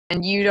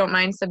you don't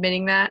mind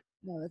submitting that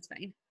No, that's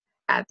fine.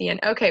 at the end.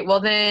 Okay, well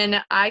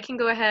then I can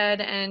go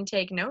ahead and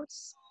take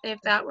notes if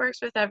that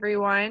works with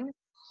everyone.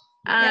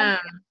 Yeah.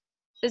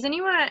 Does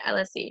anyone,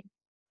 let's see,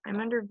 I'm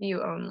under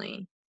view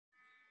only.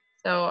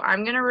 So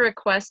I'm going to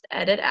request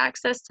edit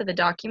access to the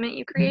document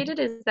you created.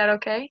 Is that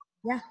okay?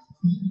 Yeah.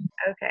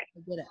 Okay. I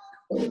get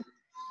it.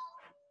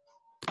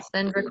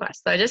 Send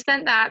request. So I just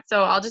sent that.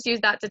 So I'll just use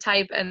that to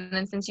type. And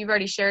then since you've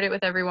already shared it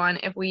with everyone,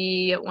 if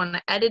we want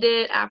to edit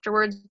it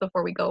afterwards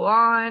before we go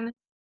on,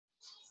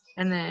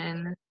 and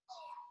then,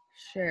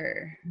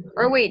 Sure.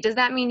 or wait, does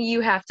that mean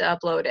you have to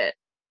upload it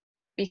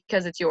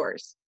because it's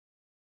yours?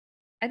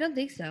 I don't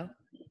think so.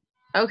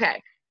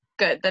 Okay,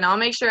 good. Then I'll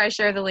make sure I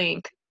share the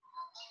link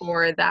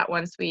for that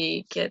once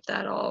we get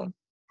that all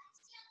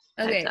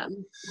Okay, typed up.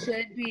 you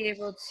should be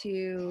able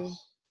to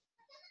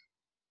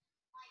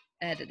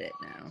edit it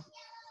now.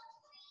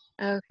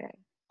 Okay.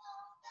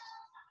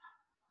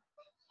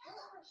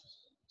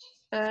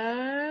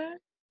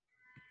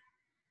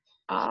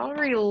 I'll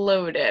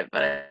reload it,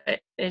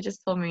 but it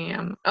just told me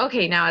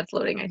okay, now it's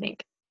loading, I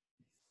think.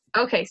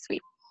 Okay,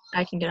 sweet.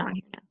 I can get on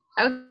here now.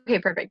 Okay,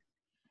 perfect.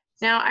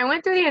 Now, I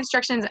went through the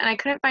instructions and I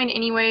couldn't find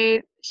any way.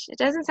 It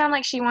doesn't sound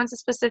like she wants a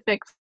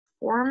specific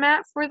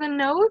format for the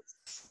notes.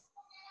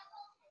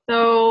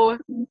 So,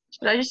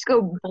 should I just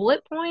go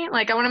bullet point?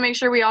 Like, I want to make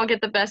sure we all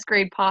get the best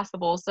grade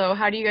possible. So,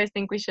 how do you guys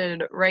think we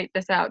should write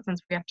this out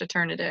since we have to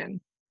turn it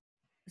in?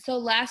 So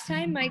last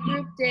time my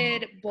group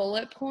did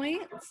bullet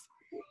points.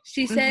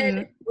 She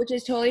said, which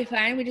is totally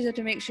fine. We just have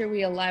to make sure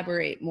we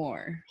elaborate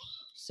more.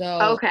 So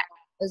Okay.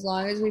 as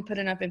long as we put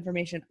enough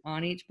information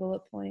on each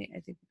bullet point, I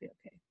think we'll be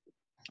okay.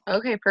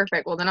 Okay,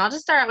 perfect. Well, then I'll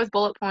just start out with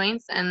bullet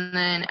points, and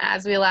then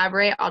as we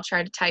elaborate, I'll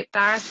try to type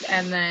fast,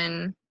 and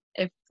then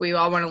if we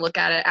all want to look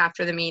at it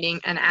after the meeting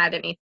and add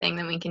anything,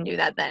 then we can do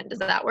that then. Does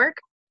that work?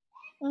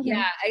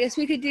 Yeah, I guess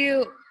we could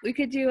do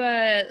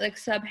a like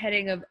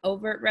subheading of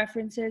overt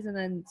references and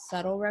then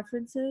subtle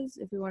references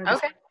if we want to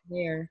start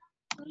there.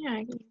 Yeah,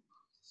 I can.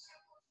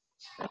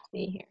 Let's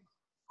see here.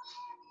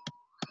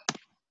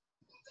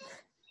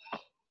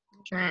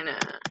 I'm trying to.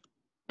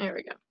 There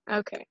we go.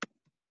 Okay.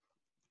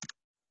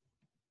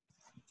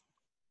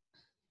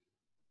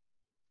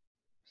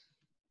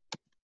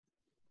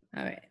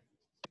 All right.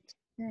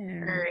 All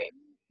right.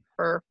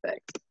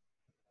 Perfect.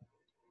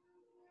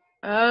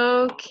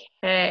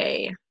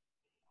 Okay.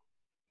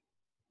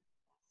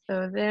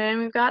 So then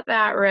we've got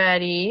that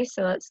ready.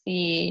 So let's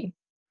see.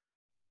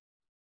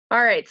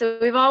 All right. So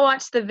we've all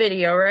watched the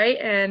video, right?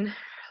 And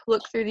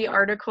looked through the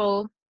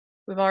article.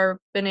 We've all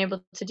been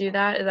able to do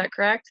that. Is that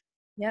correct?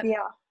 Yep.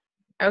 Yeah.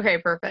 Okay,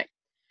 perfect.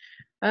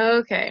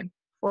 Okay.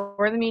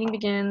 Before the meeting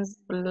begins,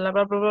 blah, blah,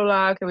 blah, blah,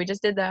 blah. Okay, we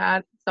just did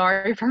that.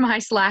 Sorry for my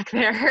slack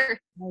there.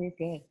 Oh, you're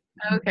good.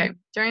 Okay.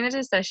 During the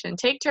discussion,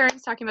 take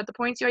turns talking about the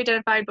points you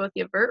identified, both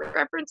the overt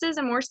references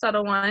and more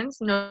subtle ones.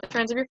 Know the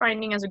trends of your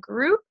finding as a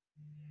group.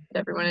 Did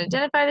everyone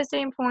identify the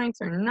same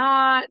points or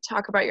not?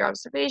 Talk about your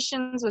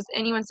observations. Was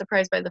anyone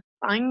surprised by the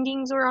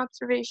findings or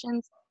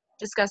observations?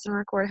 Discuss and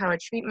record how a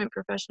treatment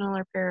professional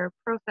or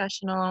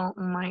paraprofessional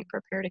might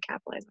prepare to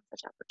capitalize on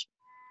such opportunities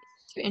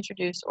to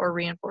introduce or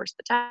reinforce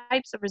the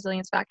types of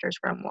resilience factors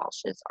from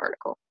Walsh's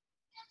article.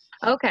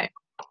 Okay.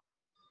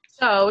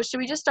 So should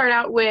we just start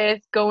out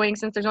with going,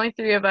 since there's only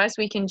 3 of us,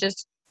 we can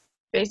just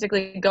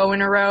basically go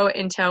in a row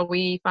until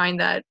we find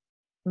that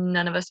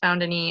none of us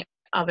found any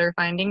other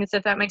findings,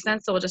 if that makes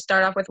sense. So we'll just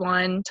start off with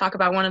one, talk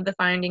about one of the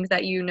findings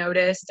that you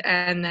noticed,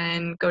 and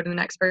then go to the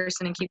next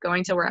person and keep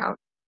going till we're out.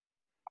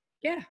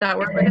 Yeah. Does that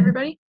work with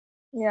everybody?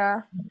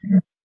 Yeah.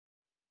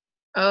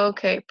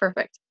 Okay,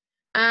 perfect.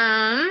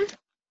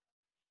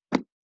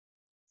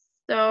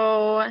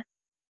 So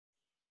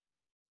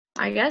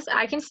I guess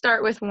I can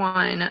start with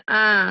one.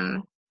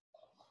 And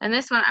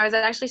this one, I was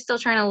actually still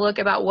trying to look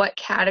about what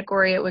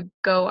category it would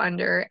go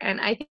under.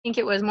 And I think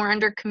it was more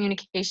under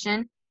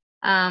communication,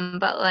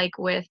 but like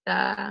with,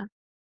 I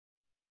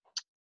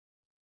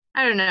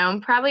don't know,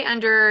 probably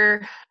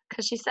under,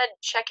 because she said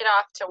check it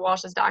off to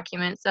Walsh's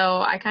document.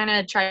 So I kind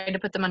of tried to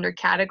put them under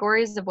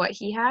categories of what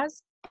he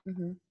has.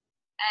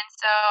 And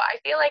so I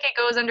feel like it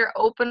goes under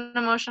open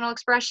emotional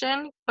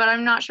expression, but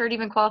I'm not sure it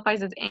even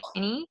qualifies as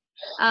any.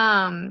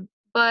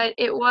 But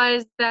it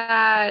was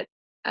that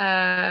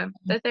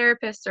the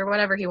therapist or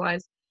whatever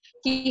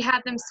he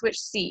had them switch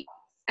seats.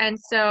 And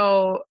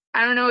so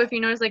I don't know if you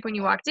noticed, like when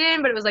you walked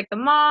in, but it was like the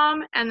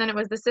mom and then it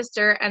was the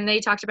sister, and they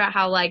talked about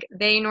how like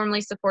they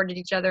normally supported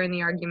each other in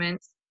the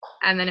arguments,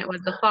 and then it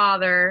was the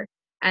father,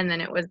 and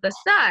then it was the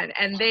son,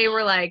 and they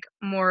were like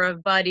more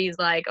of buddies,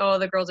 like, oh,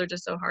 the girls are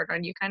just so hard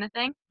on you kind of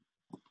thing.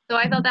 So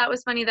I thought that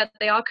was funny that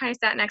they all kind of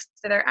sat next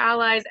to their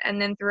allies, and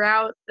then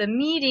throughout the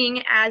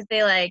meeting, as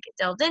they like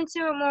delved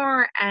into it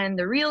more and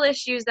the real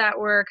issues that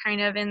were kind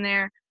of in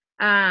there,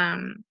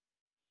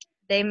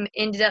 they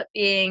ended up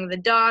being the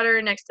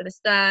daughter next to the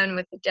son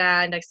with the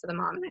dad next to the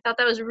mom. And I thought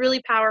that was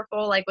really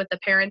powerful, like with the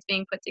parents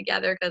being put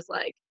together, because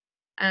like,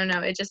 I don't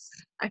know.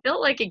 I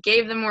felt like it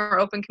gave them more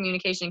open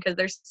communication because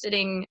they're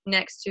sitting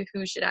next to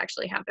who should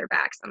actually have their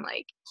backs. And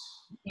like,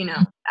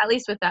 at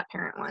least with that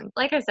parent one.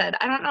 Like I said,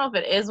 I don't know if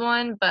it is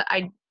one, but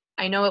I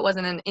know it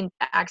wasn't an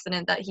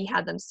accident that he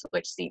had them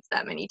switch seats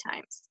that many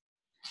times.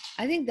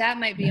 I think that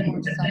might be a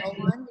more subtle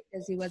one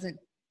because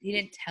he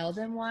didn't tell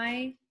them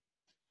why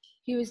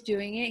he was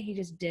doing it. He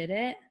just did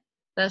it.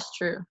 That's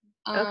true.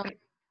 Okay.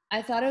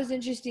 I thought it was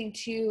interesting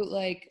too.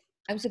 Like,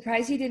 I'm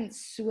surprised he didn't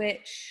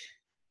switch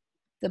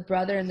the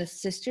brother and the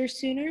sister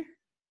sooner.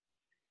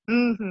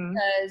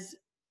 Because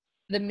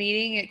the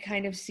meeting, it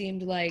kind of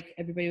seemed like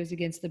everybody was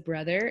against the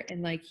brother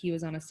and like he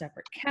was on a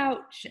separate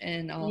couch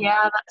and all.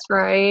 Yeah, that's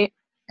right.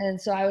 And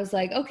so I was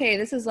like, okay,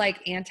 this is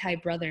like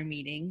anti-brother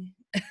meeting.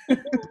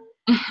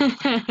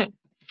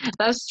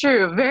 That's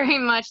true. Very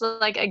much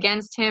like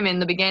against him in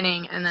the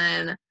beginning, and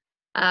then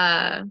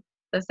I'm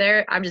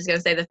just gonna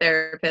say the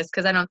therapist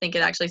because I don't think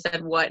it actually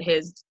said what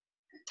his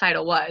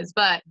title was,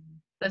 but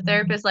the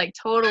therapist like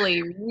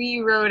totally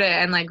rewrote it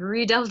and like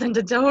redelved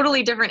into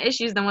totally different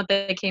issues than what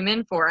they came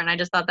in for, and I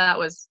just thought that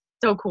was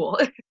so cool.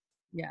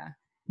 Yeah.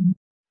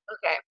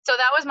 Okay, so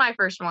that was my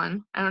first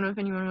one. I don't know if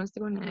anyone wants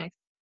to go next.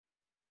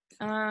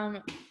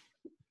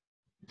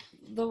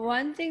 The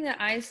one thing that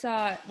I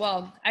saw,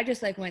 well, I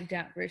just like went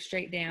down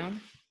straight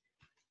down.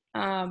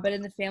 But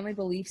in the family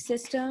belief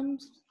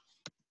systems,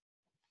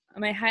 I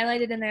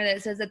highlighted in there that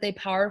it says that they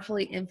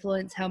powerfully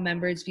influence how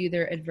members view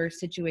their adverse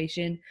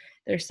situation,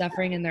 their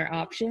suffering, and their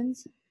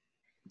options.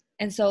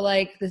 And so,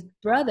 like, this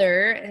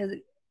brother has,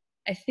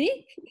 I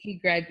think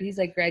he's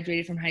like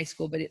graduated from high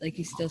school, but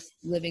he's still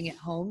living at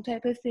home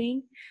type of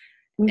thing.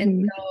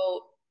 And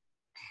so,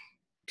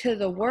 to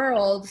the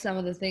world, some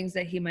of the things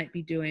that he might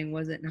be doing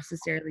wasn't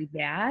necessarily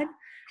bad,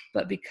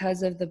 but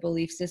because of the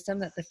belief system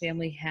that the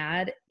family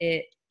had,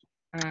 it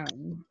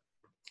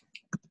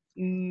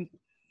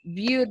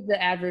viewed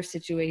the adverse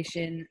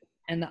situation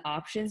and the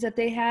options that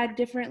they had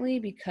differently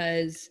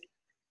because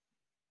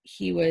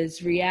he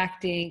was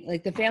reacting,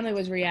 like the family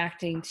was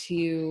reacting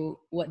to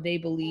what they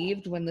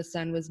believed when the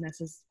son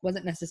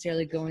wasn't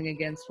necessarily going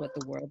against what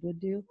the world would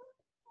do.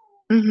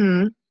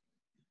 And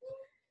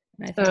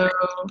I thought that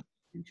was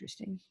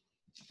interesting.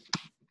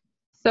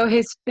 So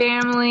his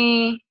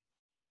family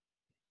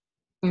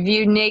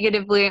viewed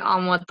negatively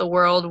on what the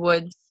world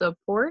would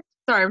support?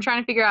 Sorry, I'm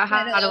trying to figure out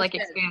how to like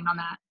expand on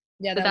that.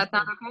 Yeah, Did that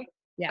sound okay?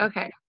 Yeah.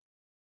 Okay.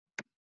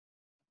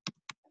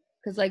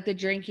 Because like the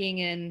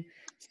drinking and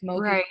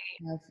smoking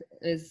stuff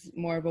is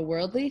more of a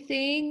worldly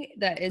thing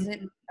that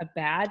isn't a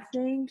bad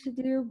thing to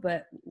do,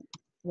 but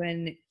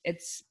when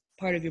it's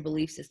part of your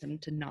belief system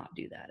to not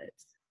do that,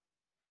 it's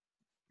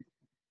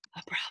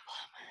a problem.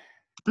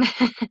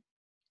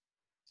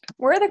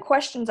 Where are the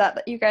questions at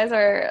that you guys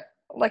are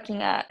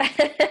looking at?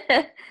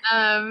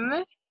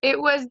 It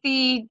was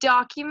the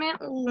document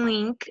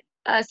link.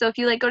 So if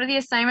you like go to the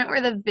assignment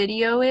where the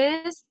video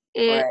is,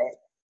 it's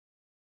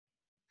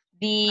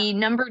the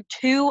number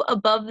 2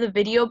 above the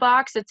video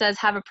box. It says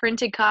have a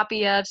printed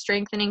copy of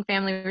Strengthening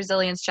Family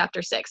Resilience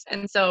Chapter 6.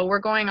 And so we're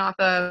going off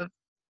of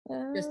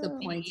just the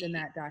points in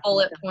that document.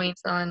 Bullet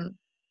points on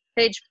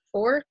page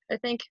 4, I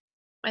think.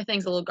 My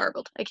thing's a little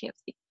garbled. I can't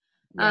see.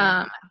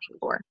 Yeah. I think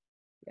 4.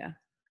 Yeah.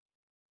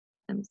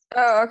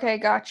 Oh, okay,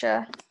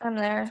 gotcha. I'm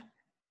there.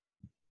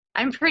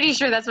 I'm pretty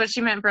sure that's what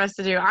she meant for us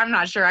to do. I'm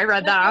not sure. I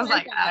read that. I was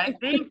like, I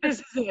think this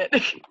is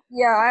it.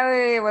 Yeah,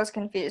 I was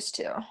confused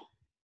too.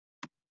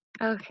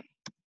 Okay.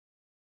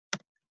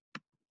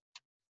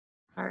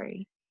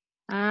 Sorry.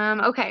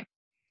 Okay.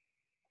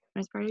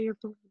 As part of your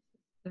belief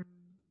system.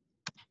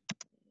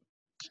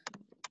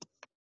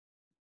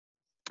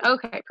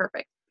 Okay,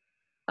 perfect.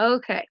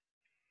 Okay.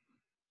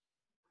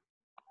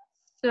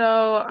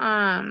 So,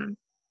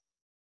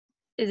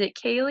 is it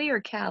Kaylee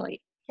or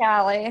Callie?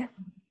 Callie.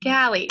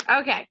 Callie.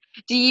 Okay.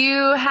 Do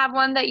you have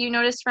one that you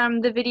noticed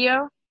from the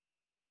video?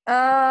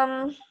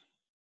 I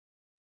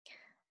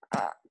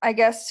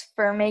guess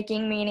for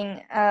making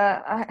meaning,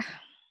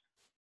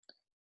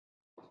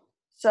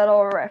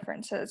 subtle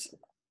references.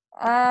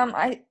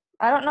 I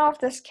don't know if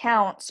this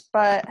counts,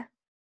 but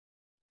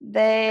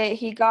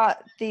he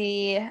got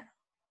the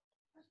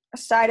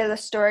side of the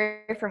story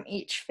from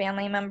each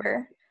family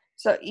member.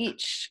 So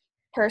each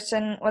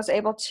person was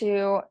able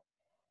to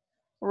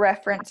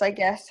reference, I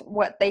guess,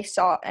 what they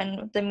saw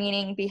and the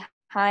meaning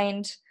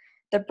behind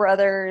the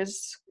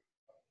brother's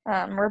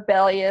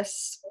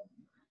rebellious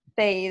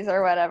phase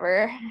or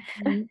whatever.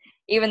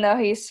 Even though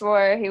he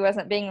swore he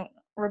wasn't being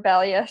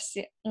rebellious,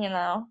 you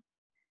know.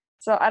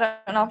 So I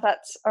don't know if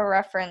that's a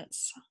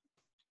reference.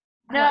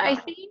 No, I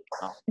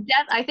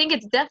think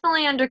it's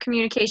definitely under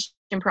communication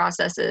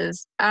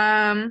processes.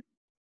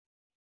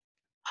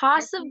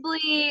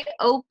 Possibly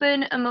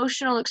open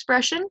emotional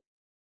expression,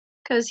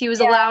 because he was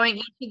allowing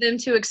each of them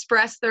to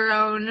express their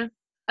own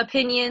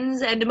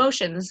opinions and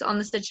emotions on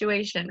the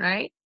situation,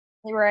 right?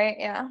 Right,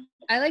 yeah.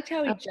 I liked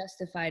how he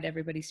justified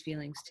everybody's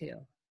feelings too.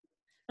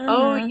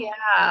 Oh Mhm.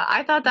 yeah,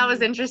 I thought that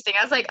was interesting.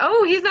 I was like,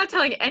 oh, he's not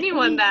telling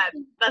anyone that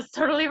that's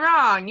totally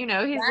wrong. You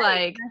know, he's Right.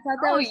 like, I thought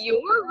that oh, was so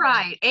you're cool.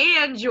 right,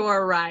 and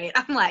you're right.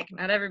 I'm like,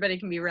 not everybody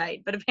can be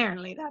right, but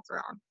apparently that's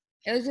wrong.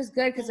 It was just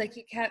good because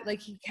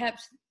he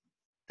kept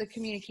the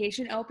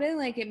communication open.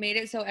 Like it made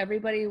it so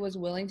everybody was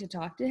willing to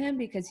talk to him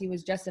because he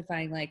was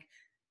justifying like,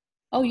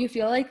 oh, you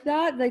feel like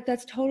that? Like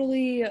that's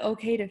totally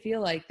okay to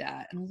feel like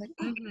that. And I was like,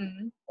 oh,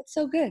 Mm-hmm. that's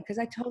so good because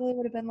I totally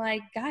would have been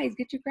like, guys,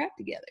 get your crap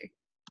together.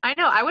 I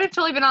know. I would have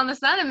totally been on the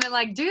sun and been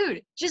like,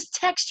 dude, just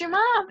text your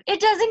mom. It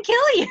doesn't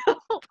kill you.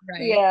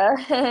 Right.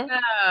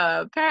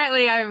 Yeah.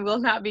 Apparently, I will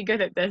not be good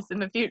at this in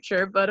the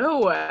future, but oh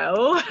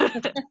well.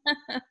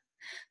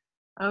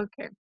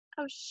 Okay.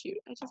 Oh, shoot.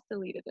 I just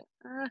deleted it.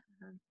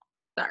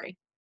 Sorry.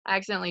 I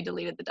accidentally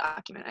deleted the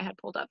document I had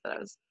pulled up that I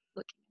was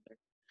looking at.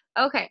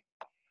 Okay.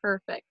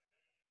 Perfect.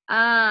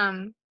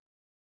 So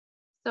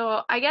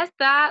I guess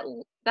that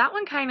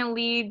one kind of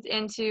leads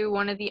into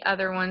one of the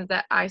other ones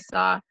that I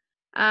saw.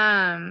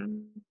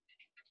 And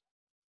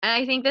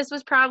I think this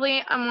was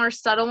probably a more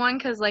subtle one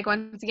because, like,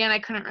 once again, I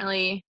couldn't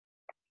really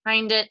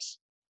find it.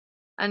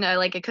 And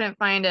I couldn't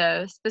find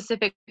a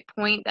specific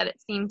point that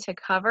it seemed to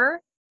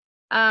cover.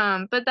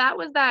 But that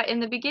was that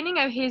in the beginning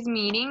of his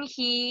meeting,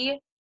 he,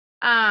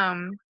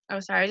 oh,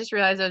 sorry, I just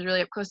realized I was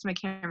really up close to my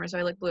camera, so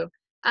I look blue.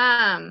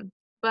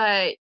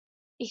 But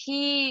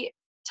he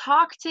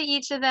talked to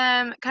each of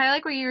them, kind of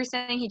like what you were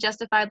saying, he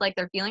justified, like,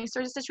 their feelings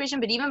towards the situation,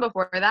 but even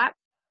before that,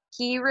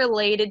 he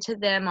related to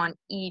them on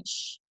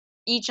each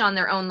on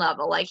their own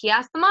level. Like, he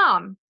asked the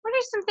mom, what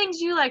are some things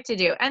you like to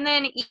do? And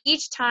then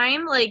each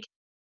time, like,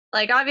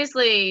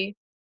 obviously,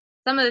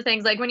 some of the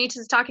things, like when he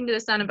was talking to the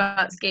son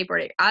about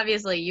skateboarding,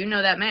 obviously, you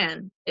know that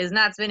man is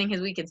not spending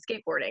his weekend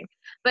skateboarding.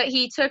 But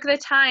he took the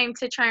time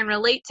to try and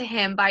relate to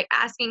him by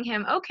asking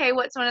him, okay,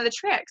 what's one of the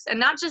tricks? And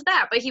not just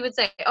that, but he would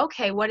say,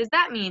 okay, what does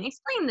that mean?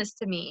 Explain this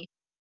to me.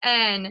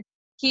 And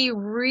he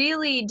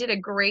really did a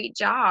great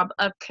job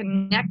of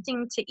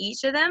connecting to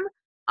each of them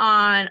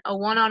on a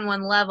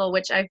one-on-one level,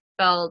 which I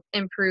felt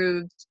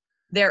improved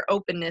their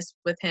openness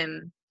with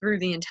him through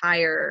the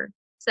entire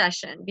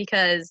session,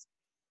 because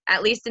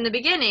at least in the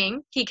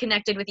beginning, he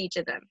connected with each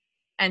of them.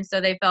 And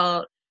so they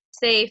felt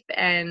safe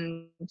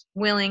and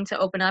willing to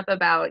open up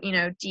about,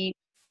 deep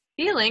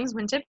feelings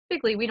when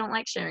typically we don't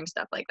like sharing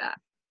stuff like that.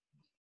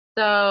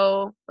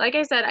 So, like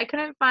I said, I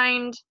couldn't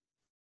find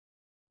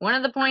one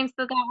of the points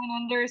that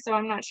went under, so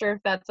I'm not sure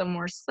if that's a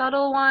more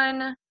subtle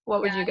one.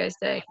 What would you guys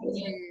say?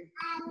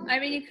 I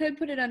mean, you could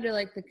put it under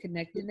like the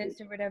connectedness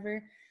or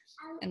whatever,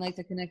 and like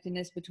the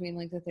connectedness between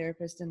like the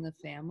therapist and the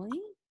family.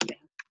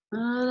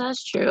 Oh,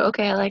 that's true.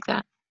 Okay, I like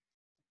that.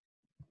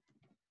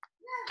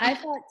 I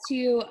thought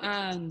too,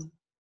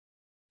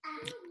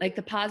 like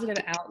the positive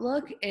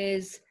outlook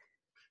is,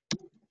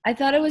 I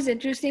thought it was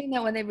interesting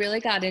that when they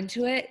really got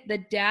into it, the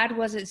dad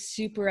wasn't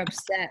super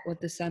upset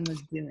what the son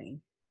was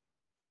doing.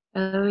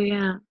 Oh,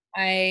 yeah.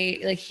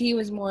 He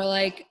was more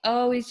like,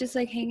 oh, he's just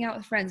like hanging out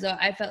with friends. So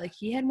I felt like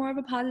he had more of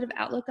a positive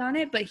outlook on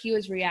it, but he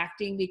was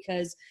reacting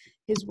because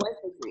his wife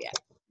was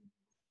reacting.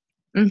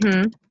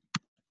 Mm-hmm.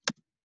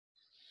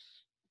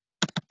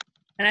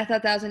 And I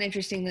thought that was an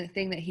interesting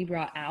thing that he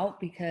brought out,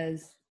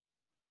 because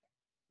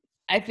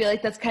I feel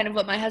like that's kind of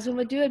what my husband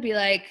would do. It'd be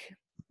like,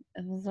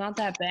 it's not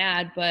that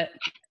bad, but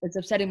it's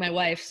upsetting my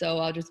wife, so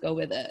I'll just go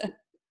with it.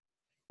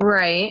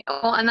 Right.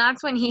 Well, and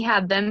that's when he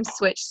had them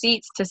switch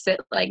seats to sit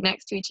like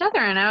next to each other.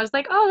 And I was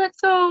like, oh, that's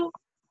so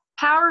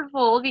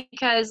powerful,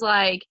 because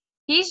like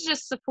he's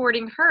just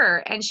supporting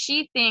her and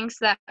she thinks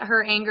that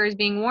her anger is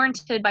being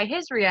warranted by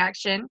his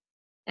reaction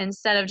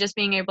instead of just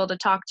being able to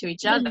talk to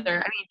each other. I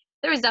mean,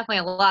 there was definitely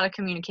a lot of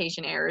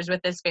communication errors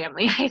with this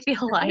family, I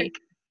feel like.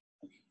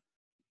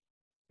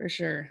 For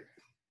sure.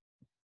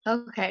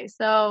 Okay,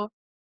 so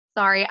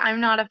sorry, I'm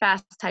not a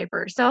fast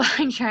typer, so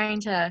I'm trying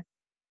to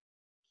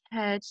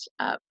catch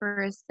up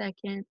for a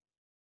second.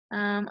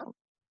 And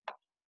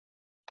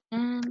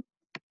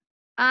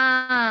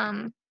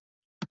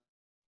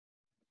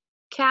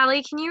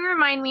Callie, can you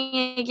remind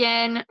me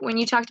again, when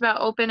you talked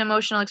about open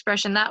emotional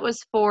expression, that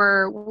was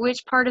for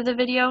which part of the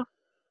video?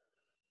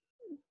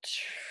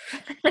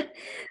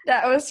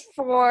 That was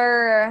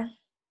for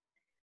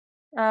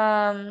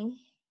kind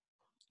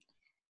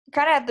of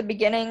at the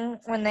beginning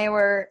when they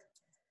were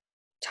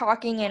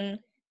talking and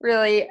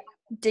really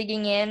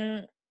digging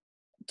in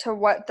to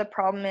what the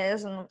problem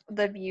is and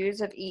the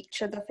views of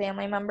each of the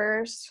family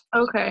members.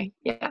 Okay,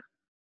 yeah.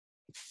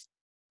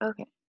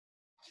 Okay.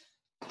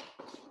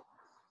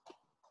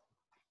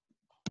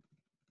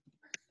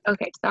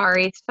 Okay,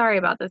 sorry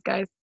about this,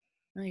 guys.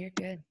 Oh, you're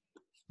good.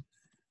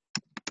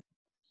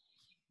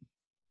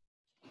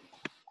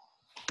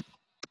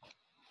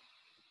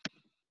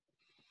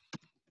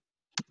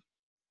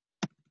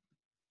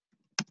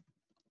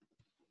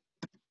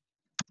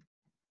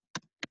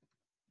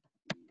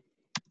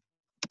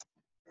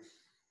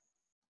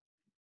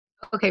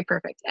 Okay,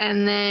 perfect.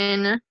 And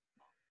then,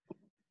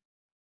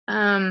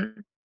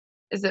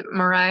 is it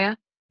Mariah?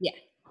 Yeah.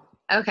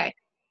 Okay.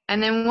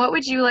 And then what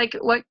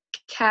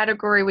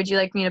category would you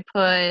like me to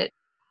put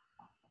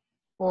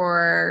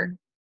for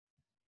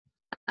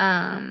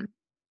that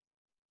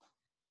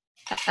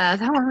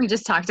one we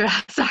just talked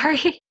about.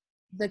 Sorry.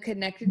 The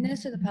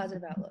connectedness or the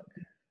positive outlook?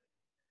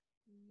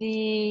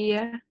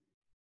 The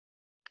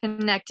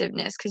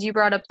connectiveness, because you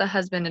brought up the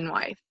husband and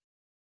wife.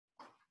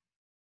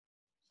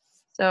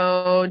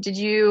 So did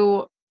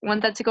you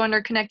want that to go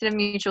under connected and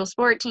mutual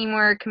support,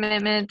 teamwork,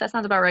 commitment? That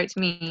sounds about right to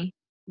me.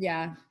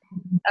 Yeah.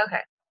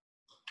 Okay.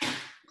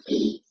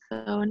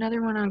 So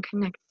another one on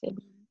connected.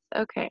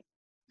 Okay.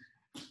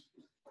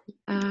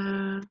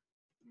 Go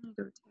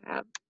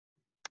tab.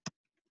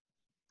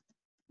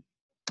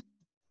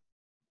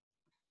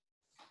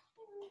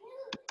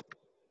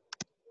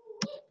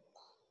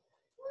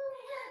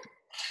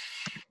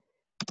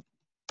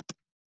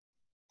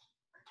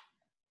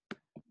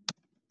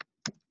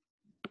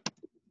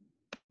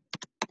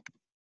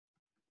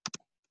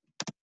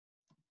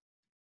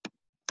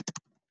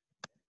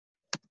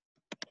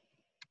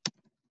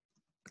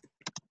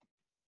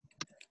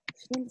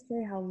 She didn't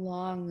say how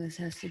long this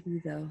has to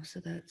be though, so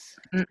that's.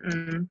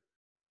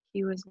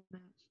 He was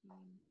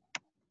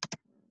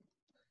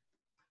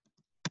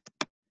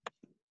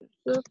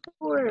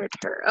support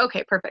her.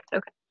 Okay, perfect.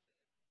 Okay.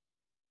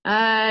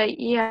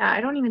 Yeah,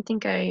 I don't even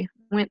think I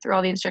went through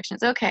all the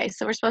instructions. Okay,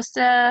 so we're supposed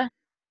to,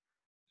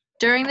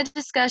 during the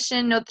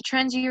discussion, note the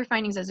trends, your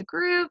findings as a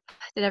group.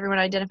 Did everyone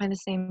identify the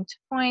same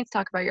points?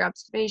 Talk about your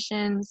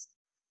observations.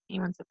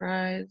 Anyone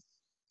surprised?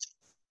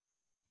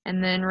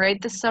 And then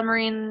write the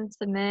summary and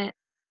submit.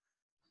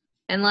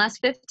 In the last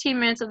 15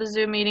 minutes of the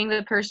Zoom meeting,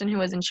 the person who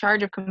was in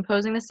charge of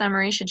composing the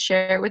summary should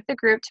share it with the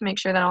group to make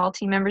sure that all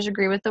team members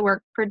agree with the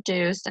work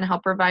produced and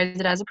help revise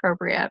it as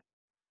appropriate.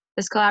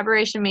 This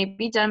collaboration may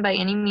be done by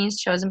any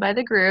means chosen by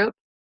the group.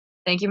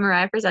 Thank you,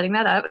 Mariah, for setting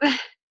that up.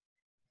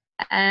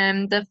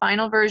 And the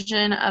final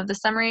version of the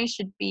summary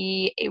should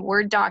be a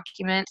Word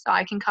document, so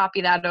I can copy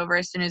that over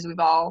as soon as we've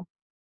all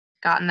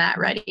gotten that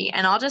ready.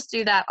 And I'll just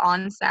do that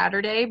on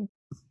Saturday,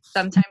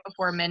 sometime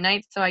before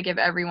midnight, so I give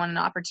everyone an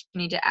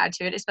opportunity to add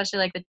to it, especially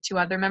like the 2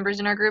 other members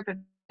in our group, if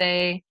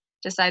they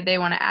decide they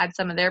want to add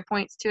some of their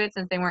points to it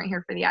since they weren't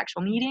here for the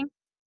actual meeting.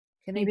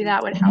 Maybe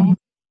that would help.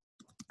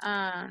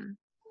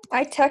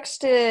 I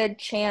texted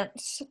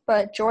Chance,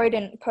 but Joy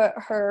didn't put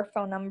her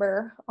phone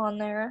number on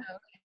there.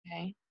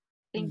 Okay.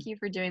 Thank you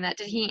for doing that.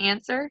 Did he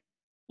answer?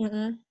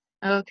 Mm-mm.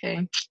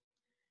 Okay.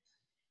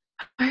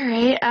 All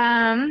right.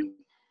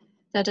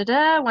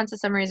 Once the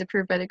summary is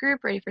approved by the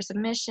group, ready for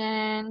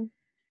submission.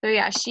 So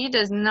yeah, she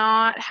does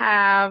not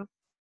have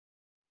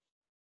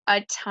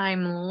a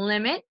time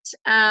limit.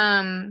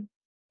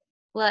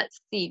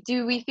 Let's see.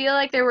 Do we feel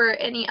like there were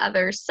any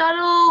other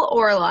subtle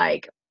or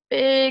like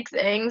big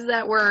things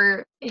that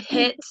were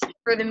hit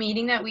for the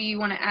meeting that we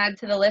want to add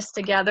to the list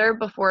together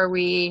before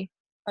we?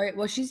 All right.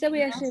 Well, she said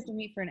we actually have to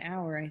meet for an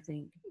hour, I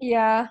think.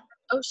 Yeah.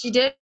 Oh, she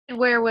did?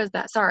 Where was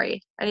that?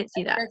 Sorry, I didn't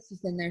see that. That's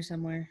just in there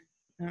somewhere.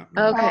 I don't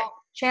remember. Okay.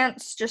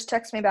 Chance just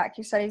texted me back.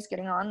 He said he's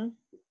getting on.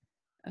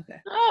 Okay.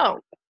 Oh,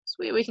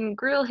 sweet. We can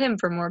grill him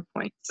for more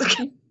points.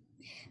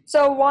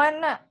 So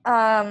one,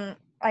 I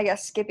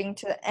guess skipping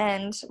to the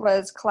end,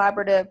 was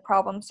collaborative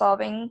problem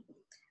solving.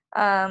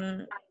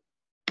 The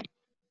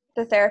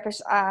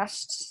therapist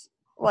asked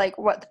like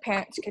what the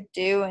parents could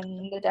do,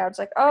 and the dad's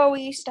like, oh,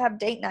 we used to have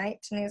date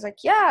nights, and he's like,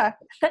 yeah,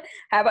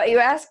 how about you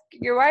ask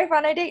your wife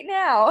on a date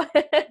now?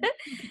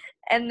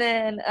 And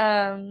then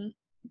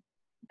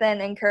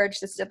encourage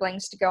the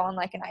siblings to go on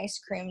like an ice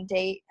cream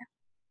date.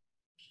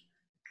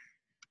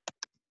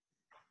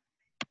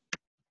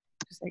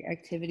 Just like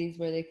activities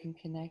where they can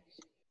connect.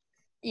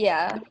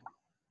 Yeah.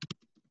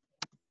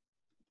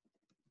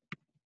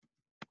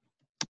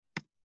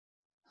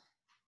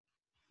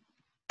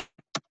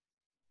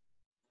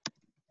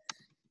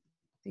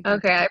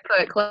 Okay, I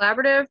put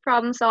collaborative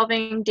problem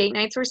solving, date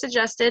nights were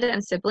suggested,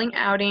 and sibling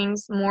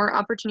outings, more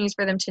opportunities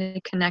for them to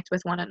connect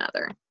with one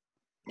another.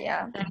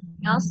 Yeah. Anything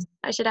else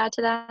I should add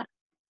to that?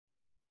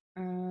 I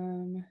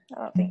don't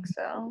think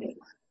so.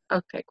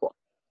 Okay, cool.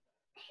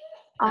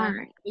 All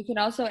right. We can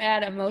also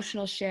add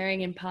emotional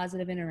sharing and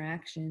positive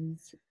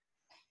interactions.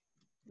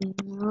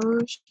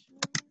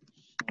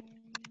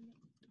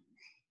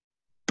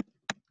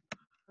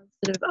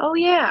 Oh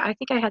yeah, I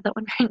think I had that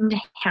one written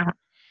down.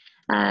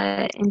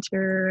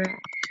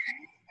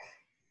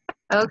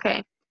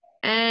 Okay.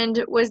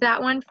 And was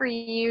that one for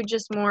you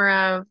just more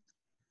of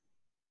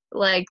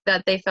like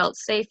that they felt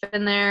safe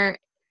in their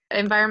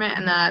environment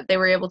and that they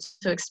were able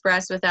to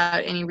express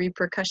without any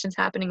repercussions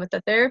happening with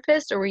the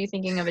therapist, or were you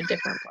thinking of a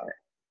different part?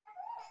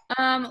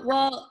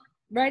 Well,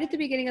 right at the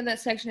beginning of that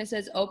section, it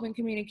says open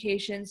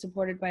communication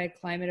supported by a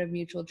climate of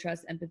mutual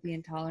trust, empathy,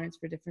 and tolerance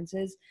for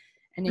differences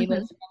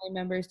enables family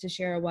members to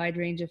share a wide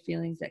range of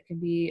feelings that can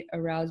be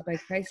aroused by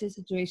crisis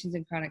situations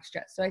and chronic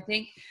stress. So I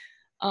think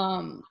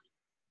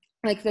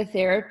like the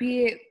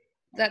therapy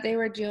that they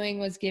were doing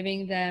was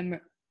giving them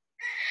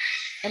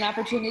an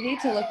opportunity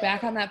to look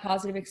back on that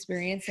positive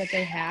experience that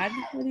they had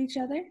with each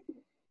other.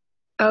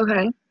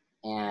 Okay.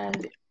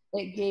 And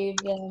it gave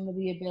them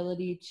the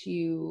ability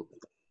to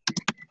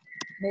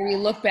maybe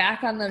look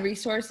back on the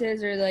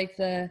resources or like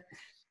the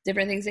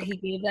different things that he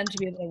gave them to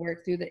be able to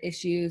work through the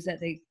issues that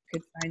they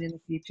could find in the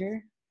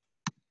future.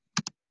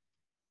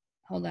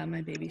 Hold on,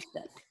 my baby's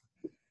stuck.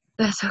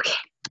 That's okay.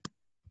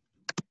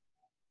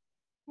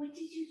 What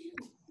did you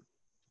do?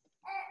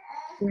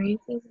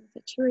 Experiences and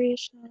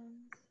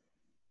situations.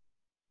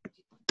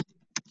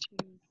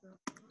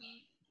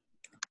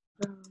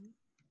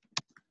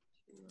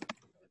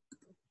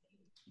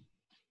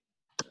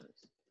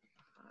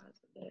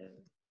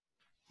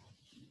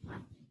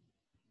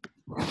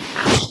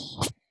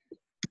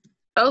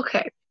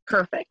 Okay,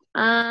 perfect.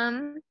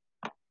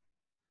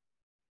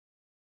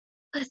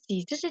 Let's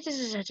see.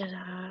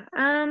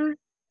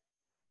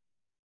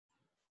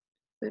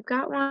 We've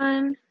got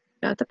one.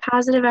 Got the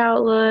positive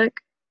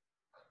outlook.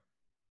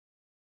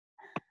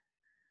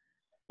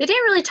 They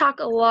didn't really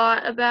talk a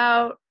lot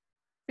about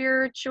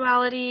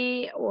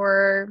spirituality,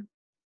 or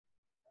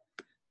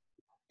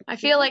I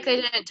feel like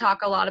they didn't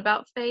talk a lot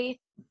about faith.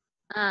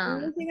 The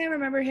only thing I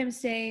remember him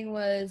saying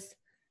was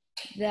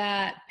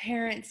that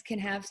parents can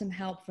have some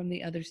help from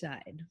the other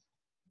side.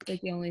 Like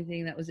the only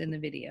thing that was in the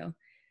video,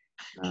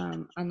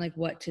 on like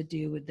what to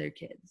do with their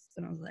kids.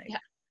 And I was like, yeah.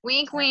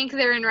 Wink, wink,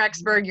 they're in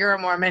Rexburg, you're a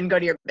Mormon, go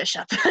to your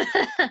bishop.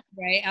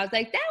 Right? I was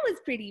like, that was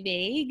pretty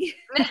vague.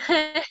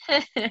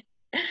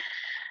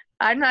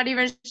 I'm not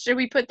even sure. Should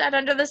we put that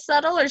under the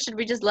subtle, or should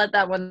we just let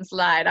that one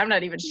slide? I'm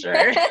not even sure.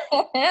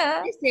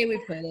 I say we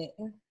put it.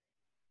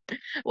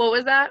 What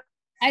was that?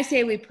 I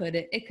say we put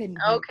it. It couldn't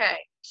hurt. Okay.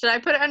 Should I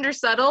put it under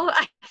subtle?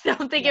 I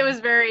don't think it was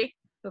very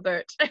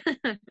overt.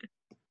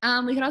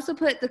 We can also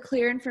put the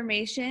clear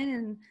information,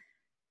 and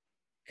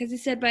because it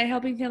said by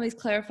helping families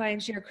clarify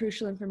and share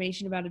crucial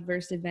information about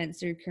adverse events,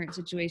 their current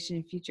situation,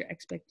 and future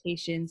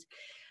expectations,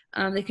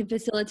 they can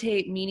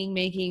facilitate meaning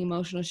making,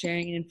 emotional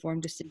sharing, and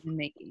informed decision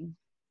making.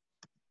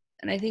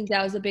 And I think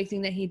that was a big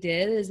thing that he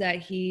did, is that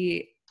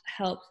he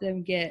helped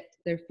them get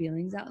their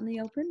feelings out in the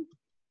open.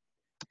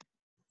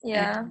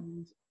 Yeah.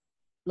 And,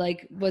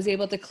 like, was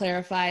able to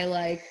clarify,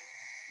 like,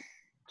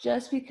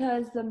 just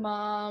because the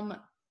mom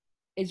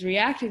is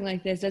reacting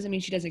like this doesn't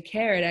mean she doesn't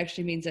care. It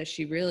actually means that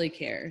she really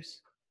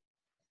cares.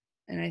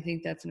 And I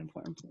think that's an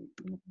important point.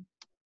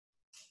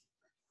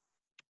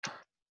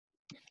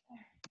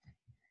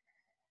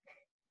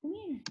 Come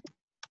here.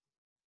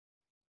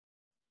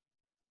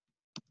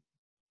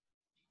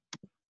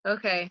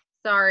 Okay,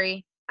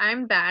 sorry.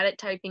 I'm bad at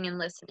typing and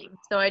listening.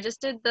 So I just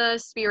did the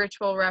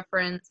spiritual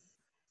reference.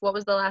 What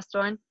was the last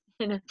one?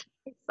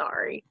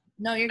 Sorry.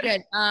 No, you're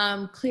good.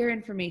 Clear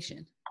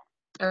information.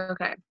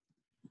 Okay.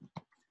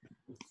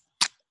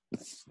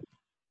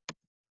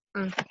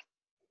 Okay.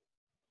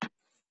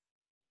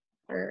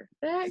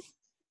 Perfect.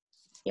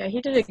 Yeah, he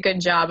did a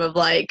good job of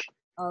like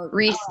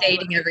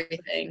restating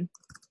everything.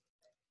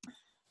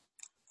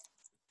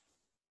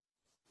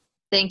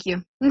 Thank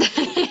you.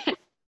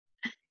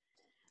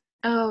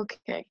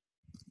 Okay.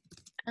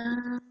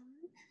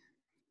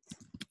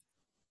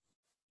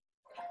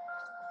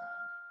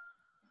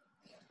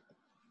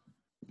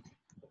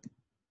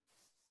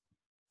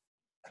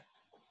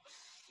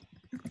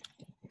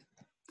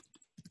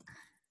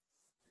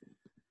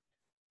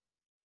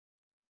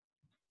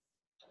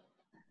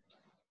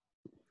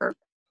 Perfect.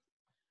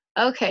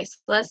 Okay, so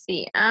let's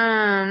see.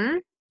 I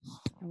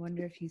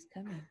wonder if he's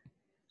coming.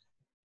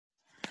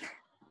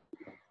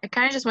 I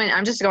kind of just went,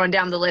 I'm just going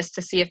down the list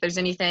to see if there's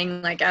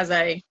anything, like, as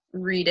I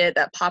read it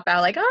that pop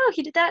out, like, oh,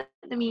 he did that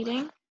in the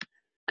meeting.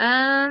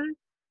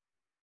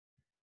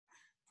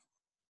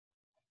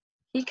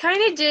 He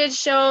kind of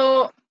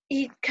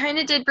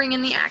did bring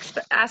in the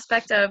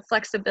aspect of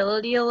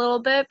flexibility a little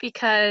bit,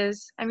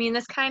 because, I mean,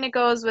 this kind of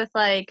goes with,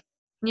 like,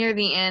 near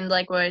the end,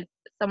 like what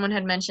someone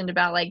had mentioned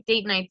about, like,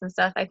 date nights and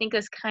stuff. I think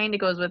this kind of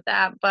goes with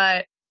that,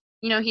 but,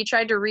 you know, he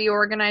tried to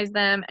reorganize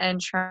them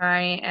and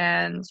try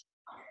and,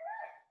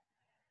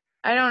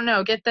 I don't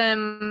know, get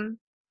them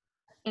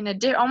in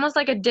a almost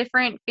like a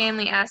different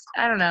family I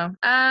don't know.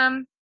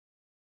 I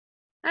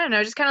don't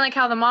know, just kind of like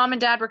how the mom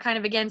and dad were kind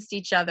of against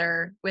each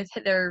other with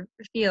their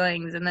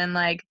feelings, and then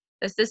like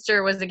the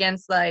sister was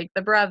against like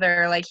the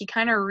brother. Like he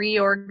kind of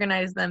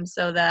reorganized them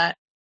so that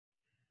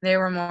they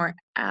were more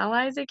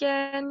allies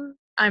again.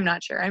 I'm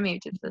not sure. I may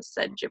have just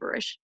said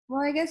gibberish.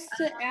 Well, I guess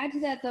to add to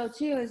that though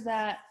too is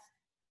that,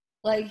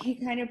 like, he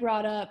kind of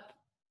brought up,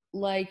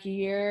 like,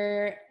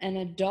 you're an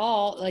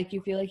adult, like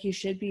you feel like you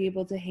should be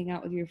able to hang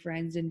out with your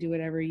friends and do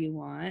whatever you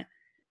want.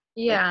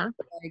 Yeah.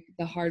 Like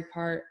the hard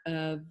part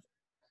of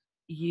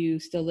you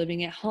still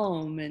living at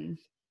home, and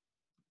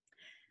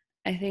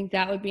I think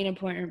that would be an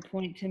important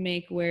point to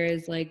make,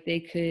 whereas like they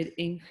could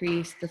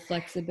increase the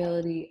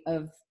flexibility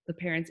of the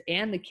parents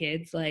and the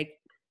kids, like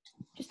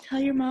just tell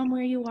your mom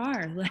where you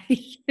are, like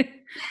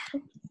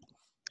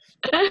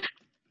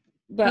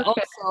but Okay.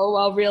 also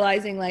while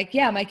realizing, like,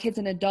 yeah, my kid's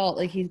an adult,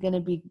 like he's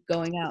gonna be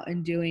going out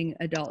and doing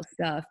adult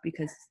stuff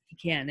because he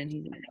can, and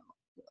he's an adult.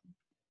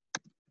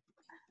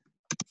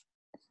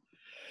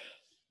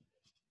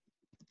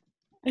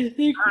 I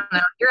think I don't know.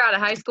 You're out of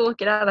high school.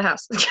 Get out of the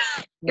house.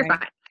 You're right.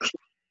 fine.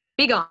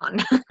 Be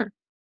gone.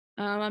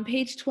 On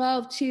page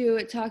 12 too,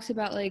 it talks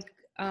about like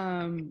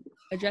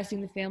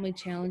addressing the family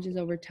challenges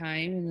over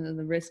time and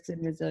the risks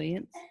and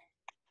resilience.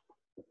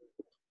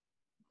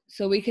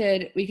 So we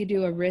could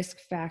do a risk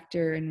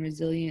factor and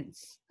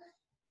resilience,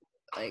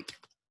 like,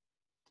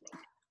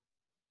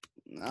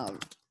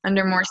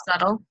 under more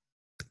subtle.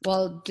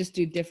 well, just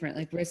do different,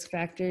 like risk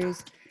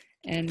factors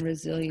and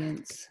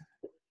resilience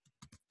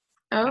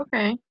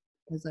Okay.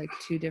 is like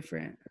two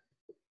different.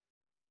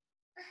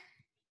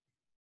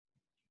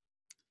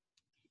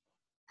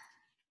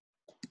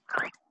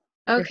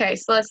 Okay,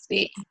 so let's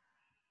see.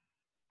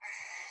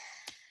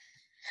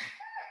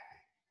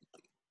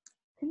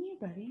 Come here,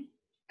 buddy.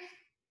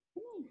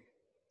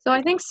 So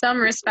I think some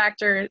risk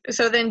factors.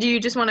 So then, do you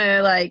just want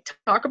to like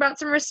talk about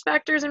some risk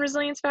factors and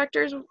resilience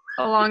factors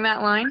along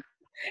that line?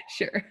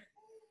 Sure.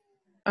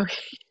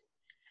 Okay.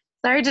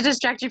 Sorry to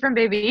distract you from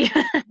baby.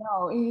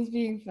 No, he was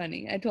being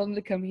funny. I told him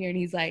to come here, and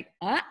he's like,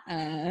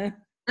 How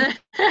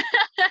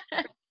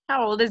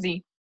old is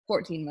he?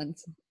 14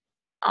 months.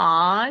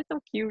 Aw, so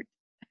cute.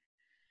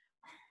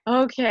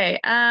 Okay.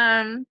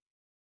 All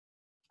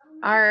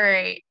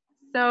right.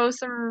 So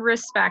some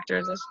risk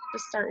factors. Let's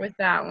just start with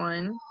that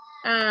one.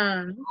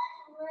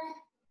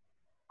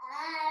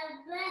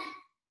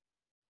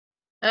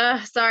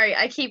 Sorry,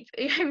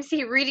 I'm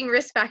reading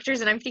risk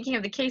factors and I'm thinking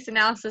of the case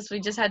analysis we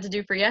just had to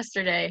do for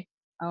yesterday.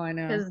 Oh, I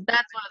know. Because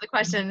that's one of the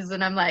questions,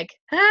 and I'm like,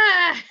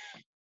 that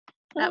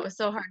was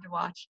so hard to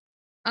watch.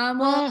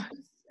 Well,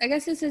 I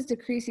guess this is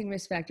decreasing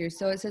risk factors.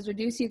 So it says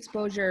reduce the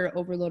exposure or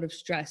overload of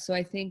stress. So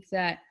I think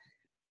that,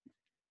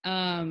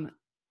 I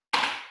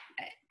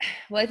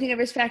think a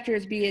risk factor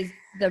is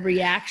the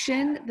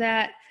reaction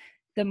that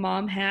the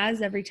mom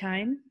has every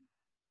time.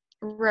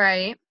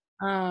 Right.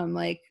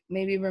 Like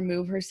maybe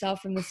remove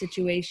herself from the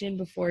situation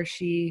before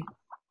she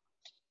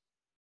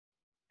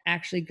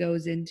actually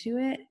goes into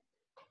it.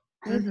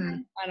 Mm-hmm.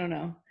 I don't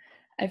know.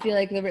 I feel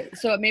like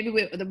so maybe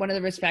one of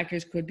the risk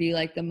factors could be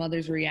like the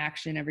mother's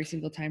reaction every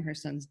single time her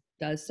son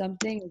does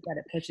something, is that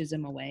it pushes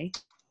him away.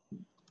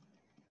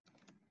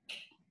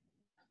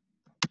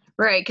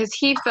 Right, because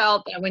he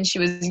felt that when she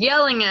was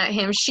yelling at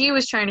him, she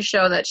was trying to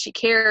show that she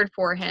cared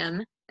for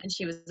him, and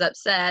she was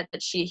upset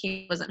that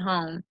he wasn't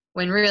home,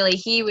 when really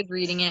he was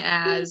reading it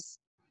as,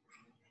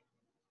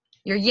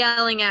 you're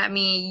yelling at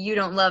me, you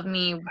don't love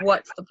me,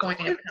 what's the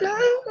point of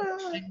coming?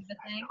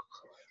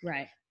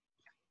 Right.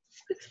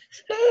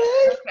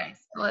 Okay,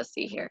 so let's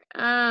see here.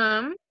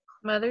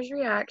 Mother's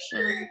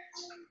reaction.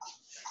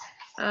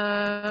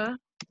 Towards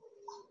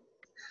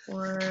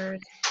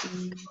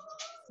the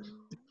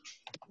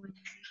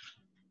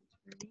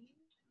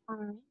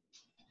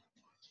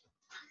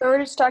So we're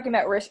just talking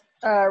about risk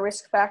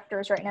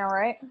factors right now,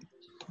 right?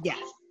 Yeah.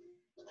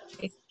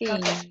 I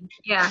think.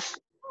 Yeah.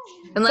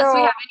 Unless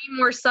we have any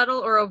more subtle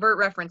or overt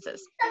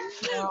references.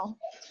 No.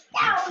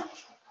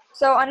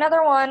 So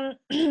another one,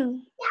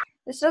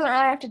 this doesn't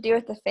really have to do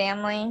with the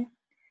family,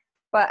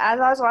 but as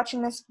I was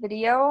watching this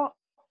video,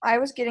 I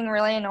was getting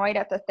really annoyed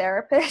at the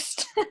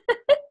therapist.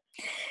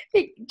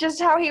 Just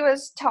how he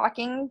was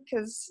talking,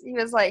 because he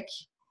was like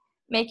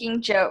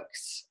making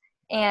jokes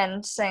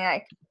and saying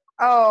like,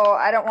 oh,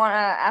 I don't want to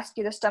ask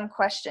you this dumb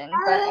question,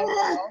 but I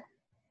will.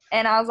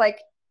 And I was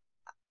like,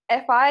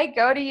 if I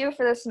go to you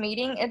for this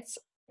meeting, it's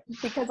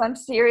because I'm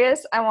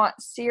serious. I want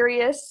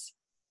serious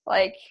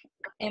like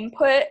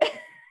input.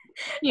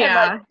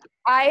 Yeah. And,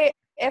 like,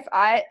 if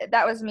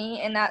that was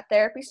me in that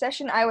therapy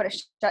session, I would have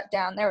shut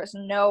down. There was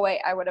no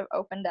way I would have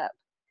opened up.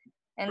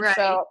 And right.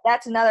 So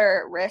that's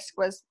another risk,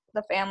 was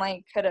the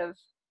family could have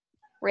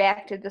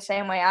reacted the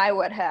same way I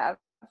would have.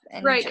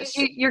 And right, because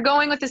you're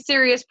going with a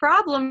serious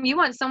problem. You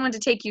want someone to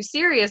take you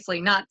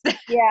seriously, not.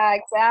 Yeah,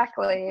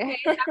 exactly.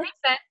 Okay,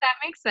 that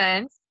makes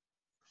sense.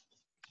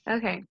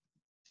 Okay.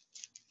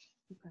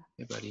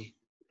 Hey, buddy.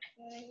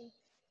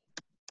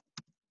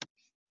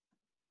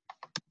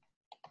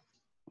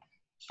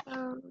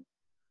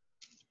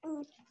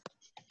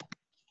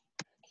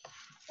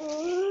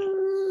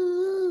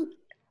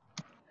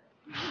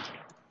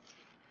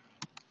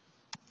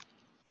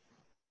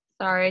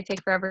 Sorry, I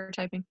take forever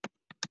typing.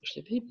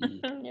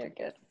 You're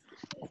good.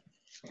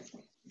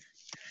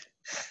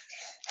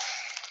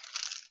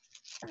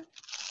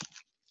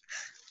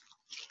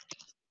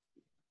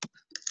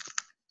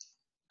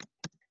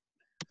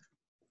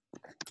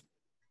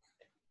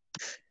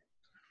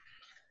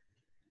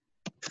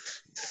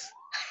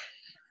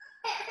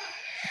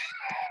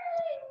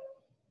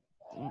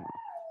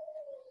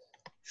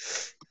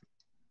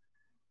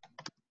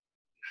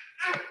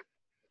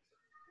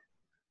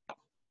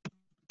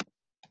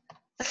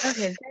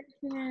 Okay.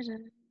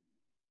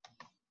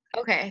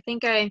 Okay, I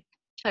think I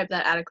typed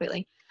that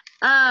adequately.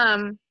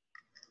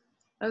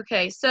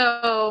 Okay,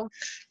 so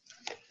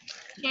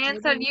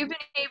Chance, have you been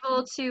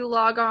able to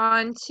log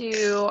on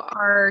to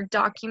our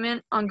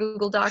document on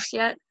Google Docs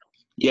yet?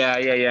 Yeah.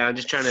 I'm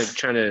just trying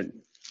to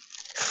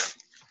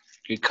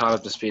get caught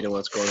up to speed on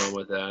what's going on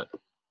with that.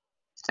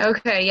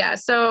 Okay, yeah.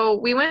 So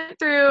we went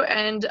through,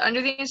 and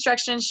under the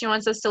instructions, she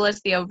wants us to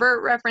list the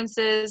overt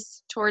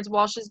references towards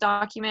Walsh's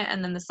document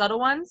and then the subtle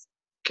ones.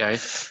 Okay.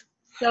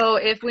 So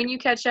if when you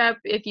catch up,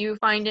 if you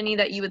find any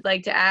that you would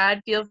like to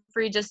add, feel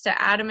free just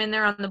to add them in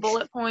there on the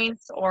bullet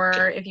points,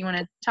 or if you want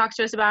to talk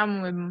to us about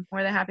them, we're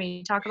more than happy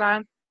to talk about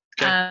them.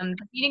 Okay. The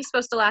meeting's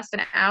supposed to last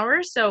an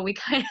hour, so we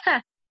kind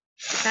of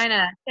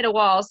hit a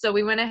wall. So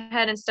we went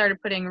ahead and started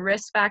putting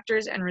risk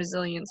factors and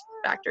resilience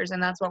factors,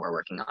 and that's what we're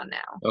working on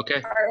now.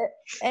 Okay. Are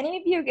any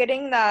of you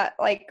getting that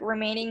like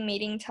remaining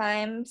meeting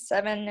time,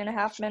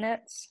 7.5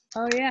 minutes?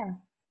 Oh yeah.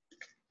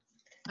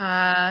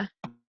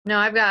 No,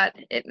 I've got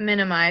it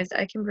minimized.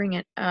 I can bring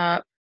it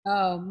up.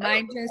 Oh,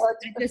 mine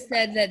just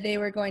said that they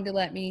were going to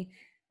let me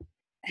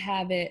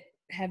have it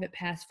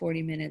past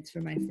 40 minutes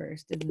for my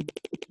first.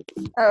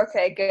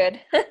 Okay, good.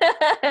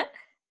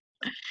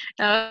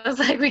 I was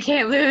like, we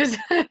can't lose.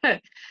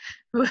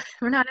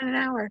 We're not in an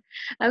hour.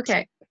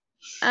 Okay.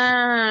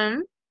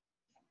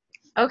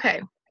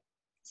 Okay.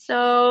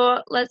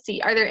 So let's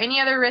see. Are there any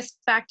other risk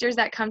factors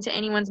that come to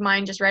anyone's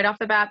mind just right off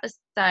the bat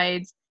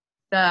besides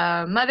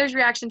the mother's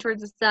reaction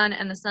towards the son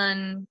and the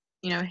son,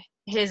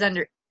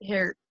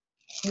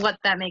 what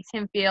that makes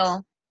him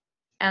feel,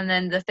 and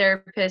then the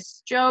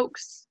therapist's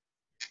jokes?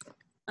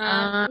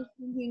 I was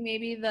thinking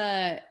maybe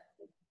the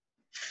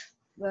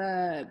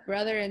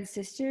brother and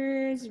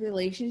sister's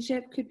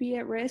relationship could be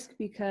at risk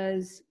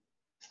because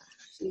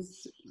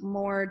she's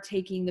more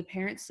taking the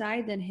parent's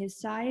side than his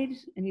side,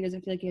 and he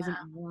doesn't feel like he has an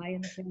ally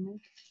in the family.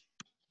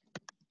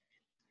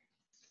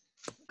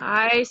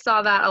 I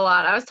saw that a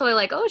lot. I was totally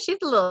like, oh, she's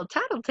a little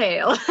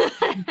tattletale.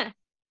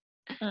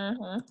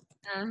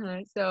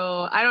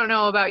 So I don't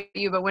know about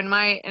you, but in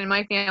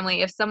my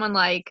family, if someone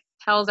like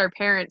tells our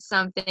parents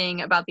something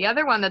about the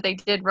other one that they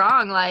did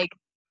wrong, like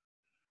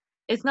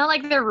it's not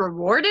like they're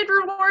rewarded,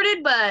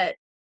 but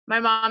my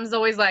mom's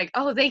always like,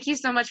 oh, thank you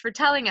so much for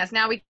telling us.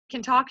 Now we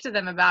can talk to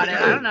them about it.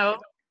 I don't know.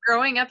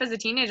 Growing up as a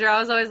teenager, I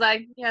was always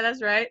like, yeah,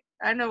 that's right.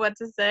 I know what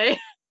to say.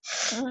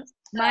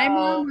 My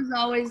mom was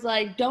always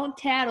like, don't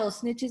tattle,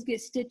 snitches get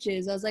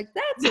stitches. I was like,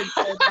 that's a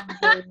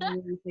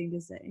good thing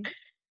to say.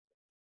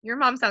 Your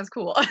mom sounds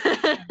cool.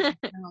 My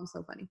mom's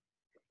so funny.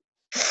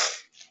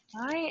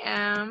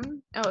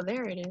 Oh,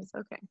 there it is.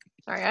 Okay.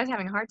 Sorry, I was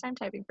having a hard time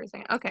typing for a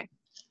second. Okay.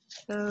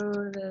 So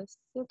the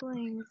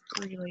siblings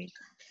relationship.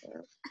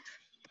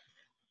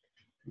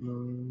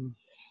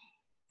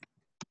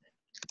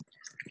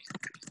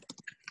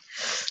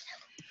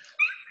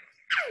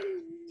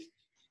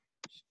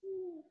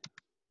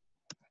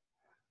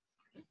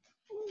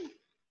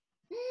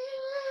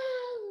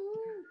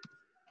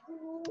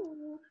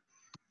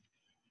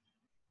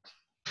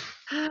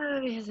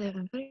 Because they've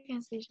been put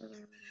against each other.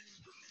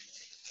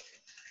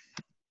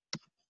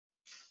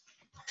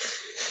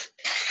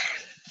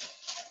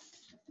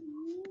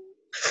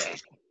 Okay.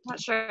 Not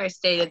sure I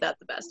stated that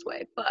the best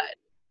way, but I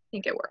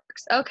think it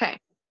works. Okay.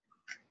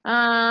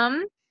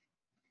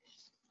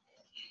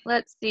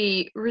 Let's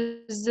see.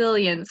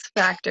 Resilience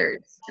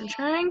factors. I'm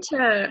trying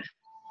to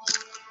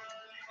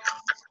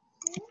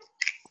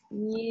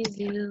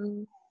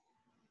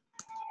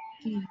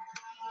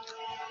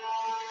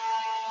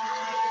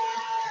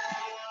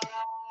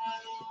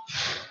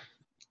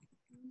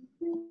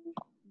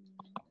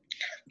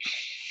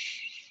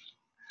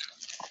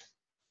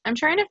I'm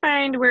trying to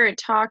find where it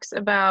talks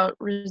about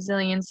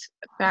resilience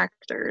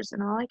factors,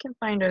 and all I can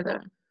find are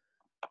the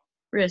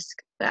risk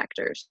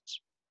factors.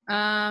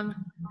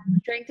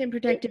 Strengthen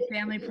protective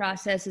family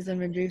processes and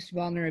reduce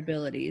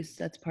vulnerabilities.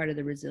 That's part of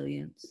the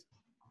resilience.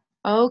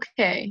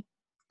 Okay.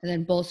 And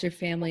then bolster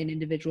family and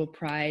individual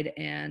pride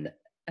and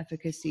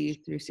efficacy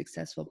through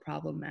successful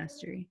problem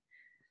mastery.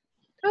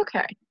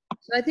 Okay.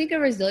 So I think a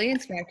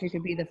resilience factor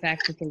could be the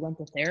fact that they went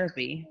to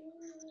therapy.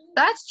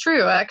 That's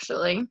true,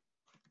 actually.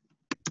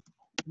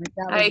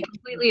 I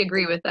completely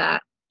agree with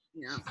that.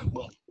 Yeah.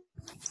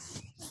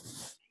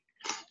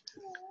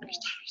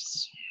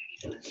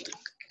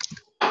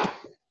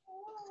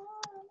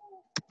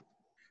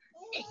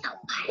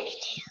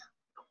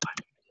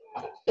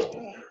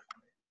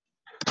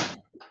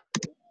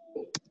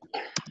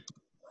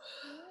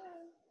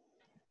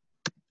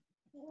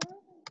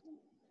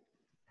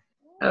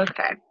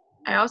 Okay.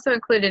 I also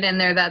included in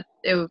there that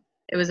it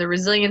was a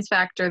resilience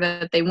factor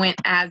that they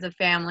went as a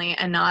family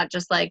and not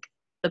just like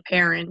the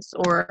parents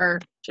or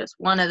just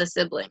one of the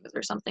siblings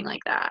or something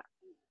like that.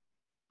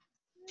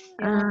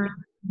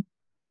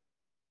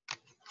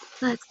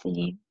 Let's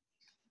see.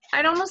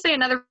 I'd almost say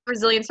another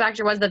resilience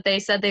factor was that they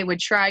said they would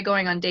try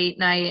going on date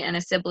night and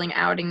a sibling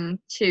outing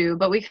too,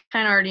 but we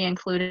kind of already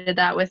included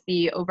that with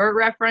the overt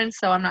reference,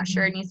 so I'm not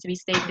sure it needs to be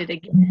stated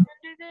again.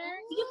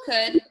 You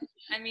could.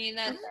 I mean,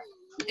 that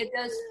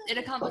it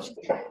accomplishes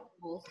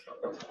goals.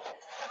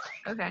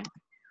 Okay.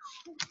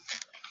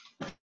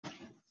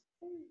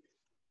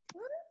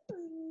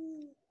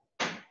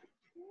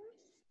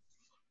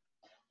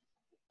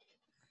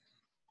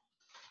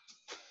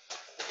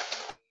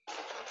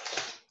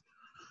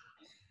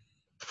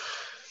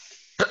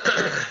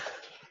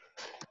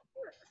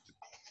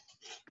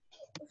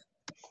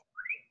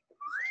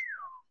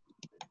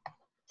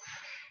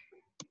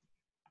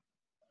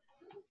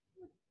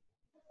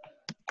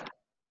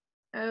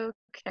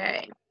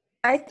 Okay.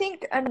 I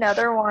think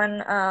another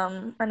one,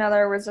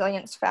 another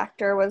resilience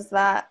factor was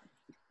that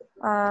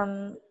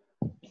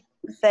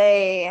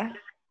they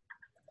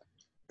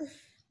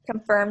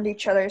confirmed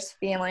each other's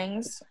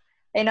feelings.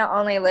 They not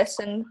only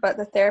listened, but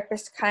the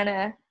therapist kind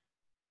of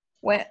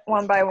went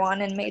one by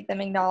one and made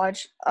them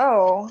acknowledge,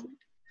 oh,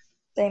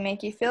 they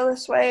make you feel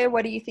this way.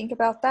 What do you think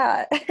about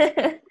that?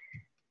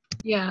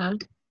 Yeah.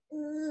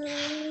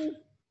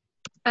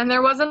 And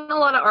there wasn't a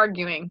lot of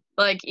arguing.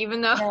 Like,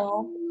 even though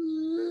No.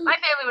 my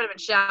family would have been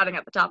shouting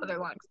at the top of their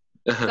lungs.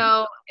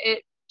 So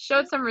it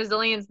showed some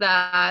resilience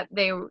that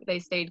they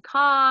stayed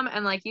calm.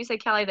 And like you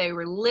said, Kelly, they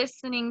were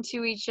listening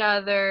to each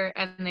other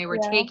and they were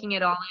taking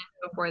it all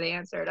in before they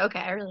answered. Okay,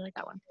 I really like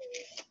that one.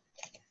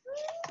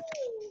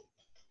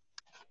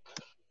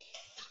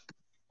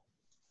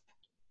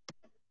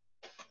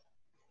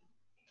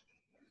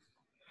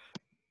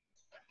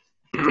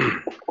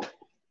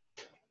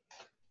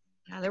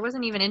 Yeah, there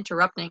wasn't even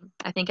interrupting,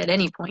 I think, at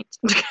any point.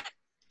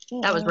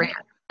 That was rare.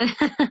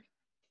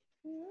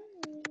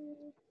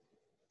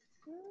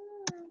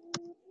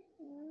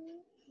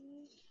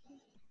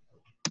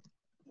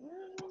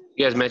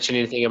 You guys mention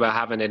anything about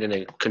having it in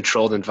a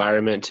controlled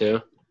environment too?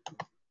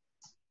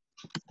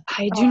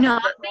 I do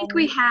not think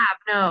we have,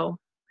 no.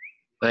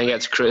 I think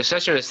that's crucial,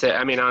 especially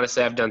I mean,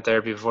 honestly, I've done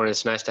therapy before, and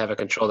it's nice to have a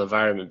controlled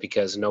environment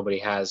because nobody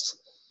has,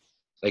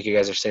 like you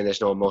guys are saying, there's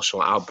no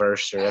emotional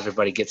outbursts or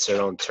everybody gets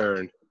their own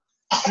turn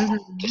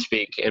to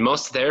speak. And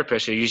most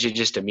therapists are usually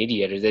just a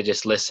mediator. They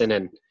just listen,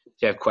 and if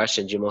you have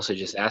questions, you mostly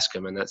just ask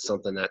them, and that's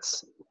something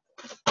that's,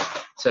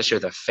 especially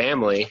with a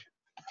family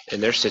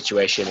in their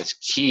situation, it's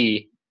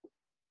key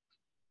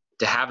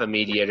to have a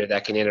mediator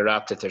that can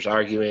interrupt if there's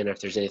arguing or if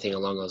there's anything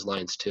along those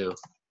lines too.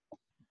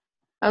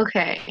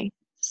 Okay.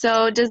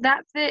 So does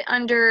that fit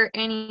under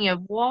any of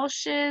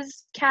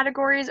Walsh's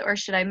categories, or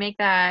should I make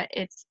that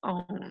its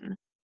own?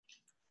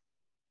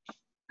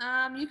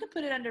 You could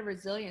put it under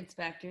resilience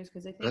factors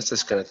because I think That's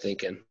just kind of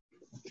thinking.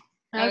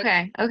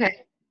 Okay.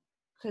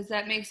 because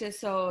that makes it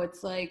so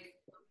it's like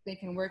they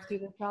can work through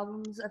their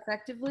problems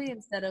effectively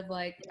instead of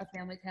like a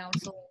family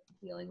council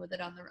dealing with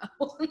it on their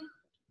own.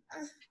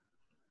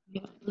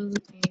 In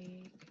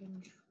a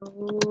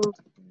controlled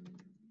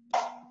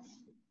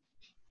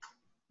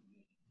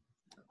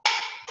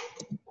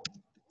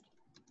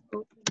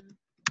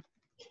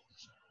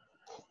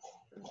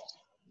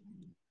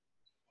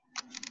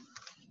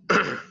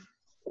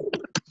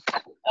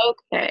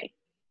Okay.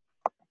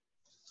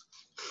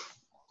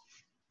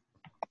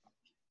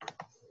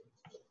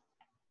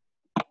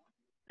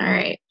 All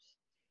right.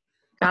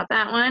 Got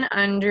that one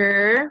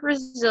under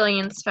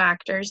resilience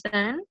factors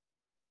then.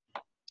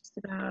 Just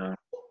about.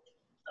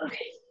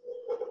 Okay.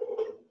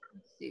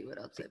 Let's see what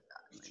else I've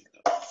got in my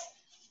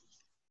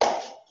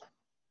notes.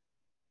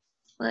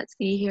 Let's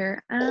see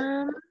here.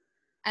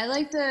 I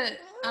like the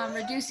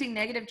reducing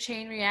negative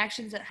chain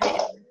reactions that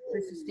heighten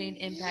for sustained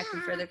impact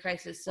and further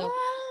crisis. So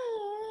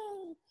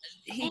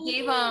he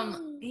gave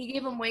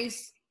them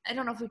ways. I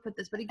don't know if we put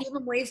this, but he gave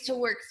them ways to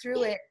work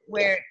through it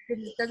where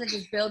it doesn't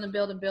just build and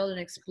build and build and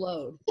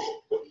explode.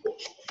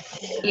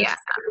 Yeah.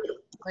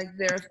 Like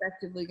they're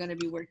effectively going to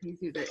be working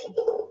through it.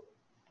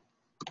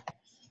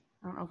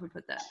 I don't know if we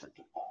put that, but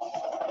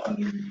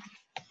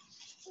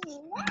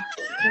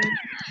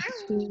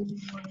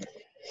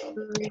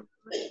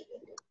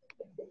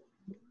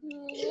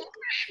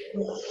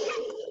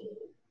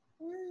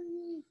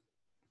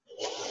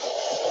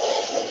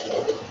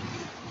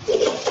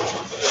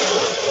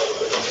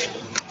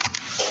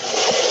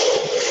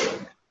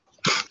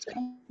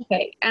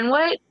Okay. And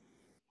what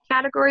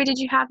category did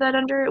you have that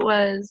under? It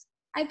was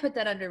I put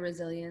that under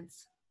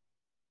resilience.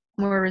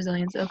 more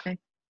resilience. Okay.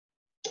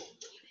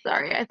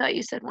 Sorry, I thought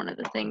you said one of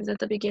the things at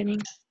the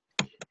beginning.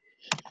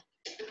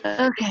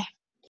 Okay.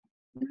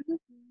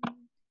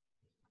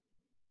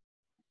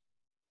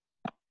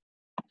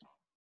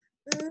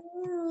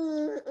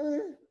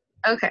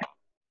 Okay.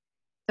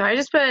 So I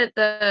just put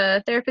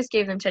the therapist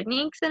gave them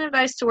techniques and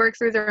advice to work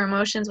through their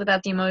emotions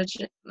without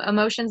the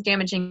emotions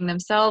damaging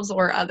themselves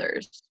or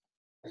others.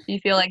 Do you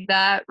feel like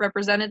that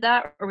represented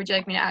that, or would you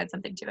like me to add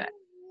something to it?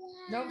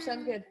 Nope,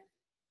 sounds good.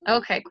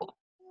 Okay, cool.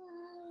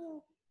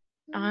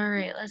 All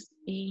right, let's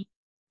see.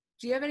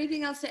 Do you have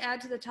anything else to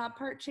add to the top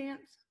part,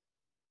 Chance?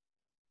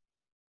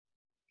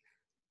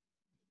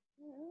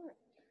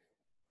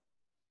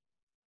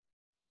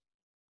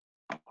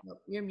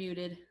 Nope, you're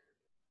muted.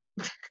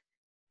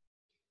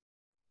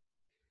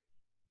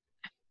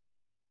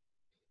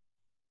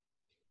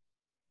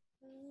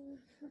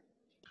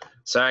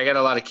 Sorry, I got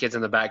a lot of kids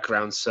in the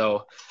background.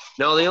 So,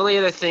 no, the only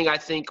other thing I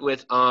think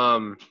with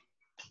something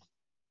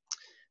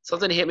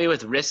hit me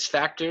with risk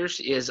factors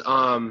is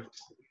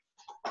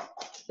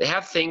they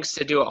have things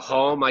to do at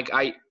home. Like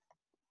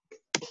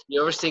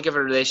you always think of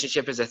a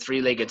relationship as a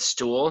three-legged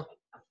stool,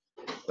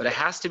 but it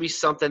has to be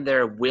something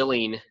they're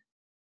willing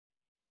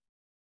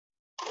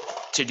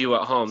to do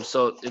at home.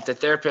 So if the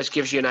therapist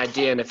gives you an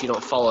idea and if you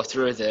don't follow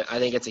through with it, I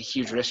think it's a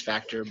huge risk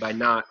factor by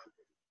not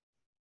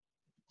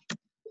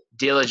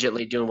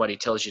diligently doing what he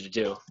tells you to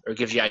do or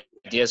gives you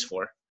ideas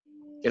for.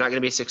 You're not going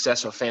to be a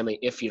successful family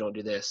if you don't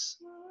do this.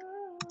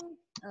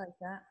 I like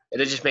that.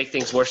 It'll just make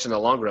things worse in the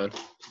long run.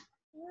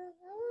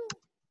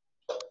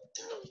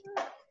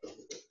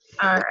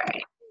 All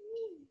right.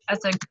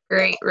 That's a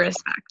great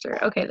risk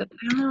factor. Okay, the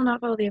family will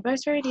not follow the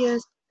advice or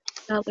ideas.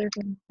 Not learn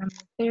from the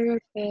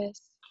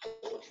therapist.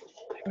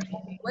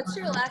 What's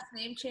your last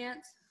name,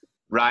 Chance?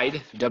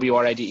 Ride,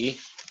 W-R-I-D-E.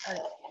 Okay.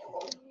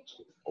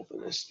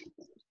 Open this.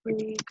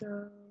 We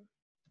go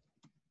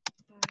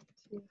back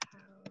to how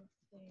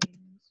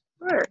things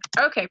work.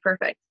 Okay,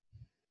 perfect.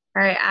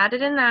 All right,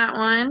 added in that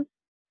one.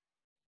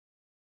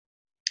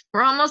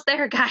 We're almost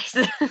there, guys.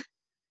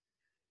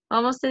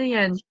 Almost to the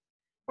end.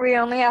 We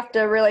only have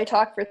to really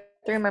talk for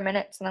 3 more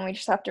minutes, and then we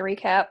just have to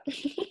recap.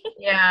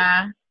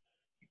 Yeah.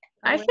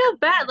 I feel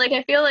bad. Like,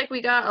 I feel like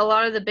we got a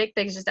lot of the big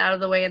things just out of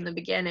the way in the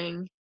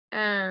beginning.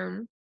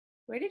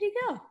 Where did he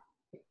go?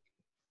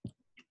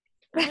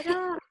 I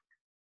don't.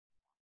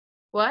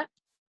 What?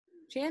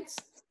 Chance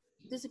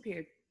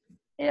disappeared.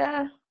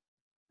 Yeah.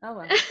 Oh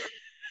well.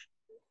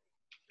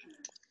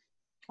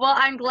 Well,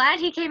 I'm glad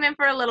he came in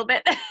for a little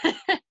bit.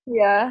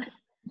 Yeah.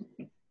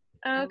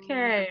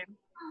 Okay.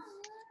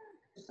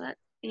 Let's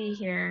see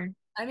here.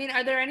 I mean,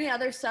 are there any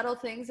other subtle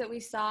things that we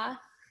saw?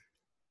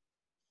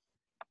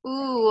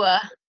 Ooh,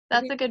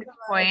 that's a good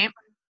point.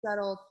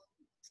 Subtle,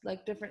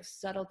 like different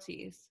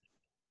subtleties.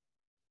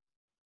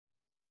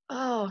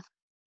 Oh.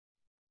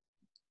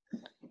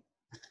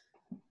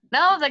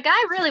 No, the guy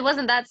really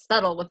wasn't that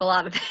subtle with a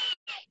lot of things.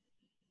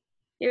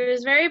 He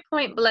was very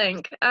point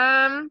blank.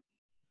 I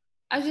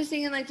was just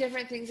thinking like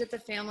different things that the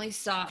family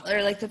saw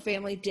or like the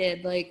family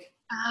did. Like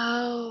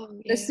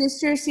the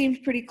sister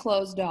seemed pretty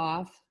closed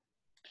off.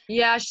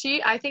 Yeah,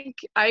 I think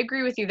I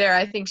agree with you there.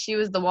 I think she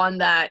was the one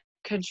that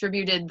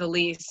contributed the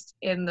least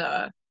in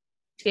the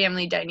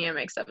family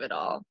dynamics of it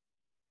all.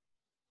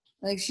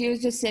 Like she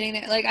was just sitting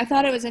there. Like I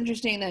thought it was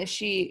interesting that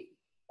she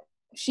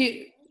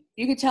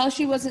you could tell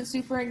she wasn't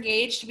super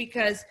engaged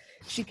because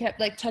she kept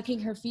like tucking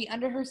her feet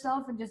under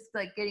herself and just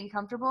like getting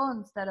comfortable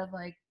instead of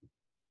like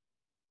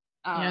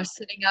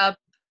sitting up,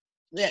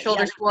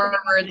 shoulders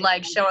forward,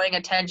 like showing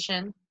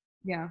attention.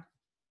 Yeah.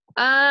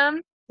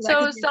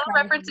 So some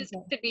references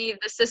to be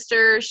the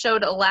sister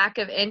showed a lack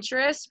of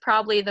interest,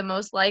 probably the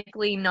most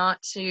likely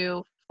not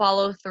to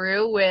follow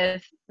through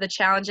with the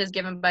challenges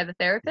given by the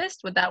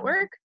therapist. Would that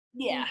work?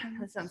 Yeah,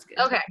 that sounds good.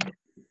 Okay.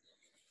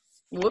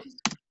 Whoops.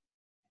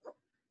 What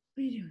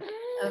are you doing?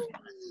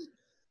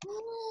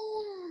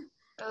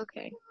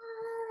 Okay.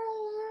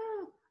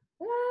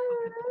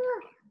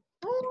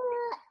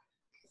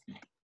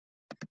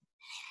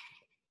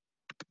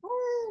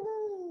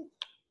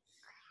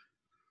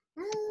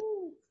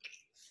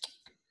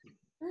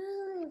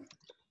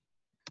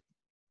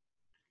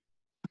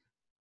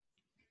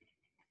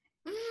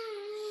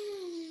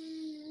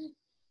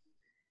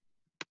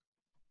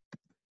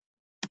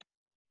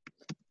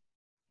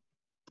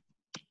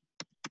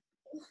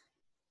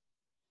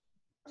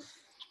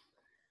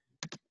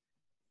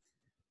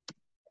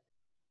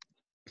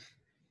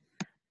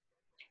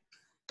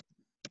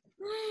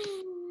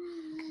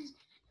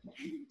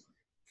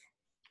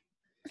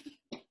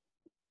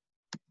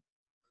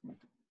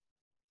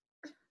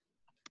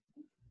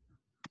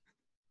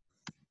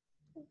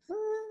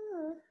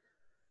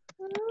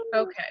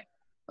 Okay.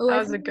 Oh, That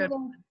was a good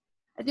one.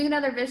 I think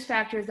another risk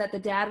factor is that the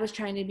dad was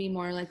trying to be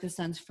more like the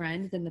son's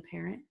friend than the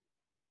parent.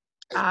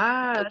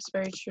 That's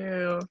very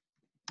true.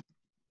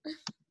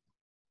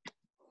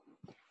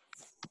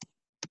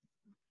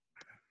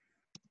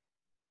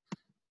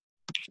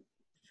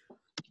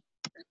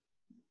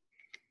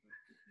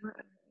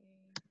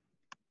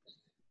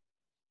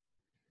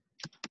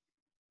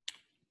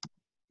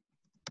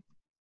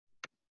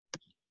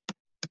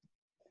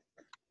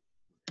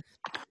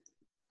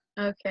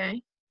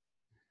 Okay.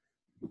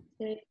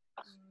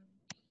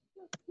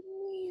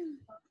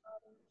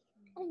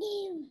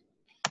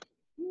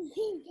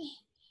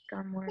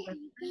 More of a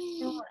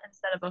personal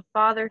instead of a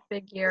father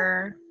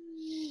figure.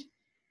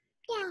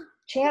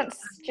 Chance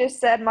just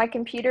said my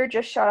computer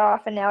just shut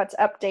off and now it's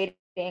updating.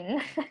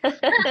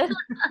 I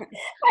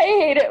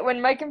hate it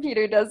when my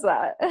computer does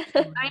that. I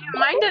know,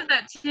 mine does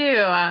that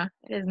too.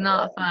 It is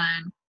not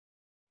fun.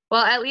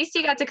 Well, at least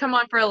you got to come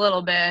on for a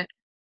little bit.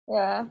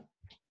 Yeah.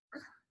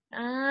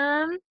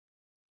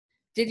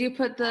 Did you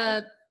put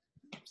the?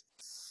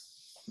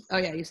 Oh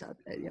yeah, you saw it.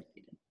 Yep,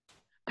 you did.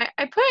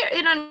 I put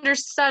it under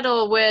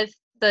subtle with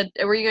the.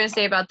 Were you gonna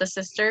say about the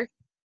sister?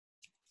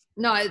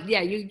 No,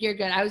 you're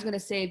good. I was gonna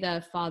say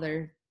the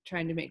father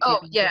trying to make.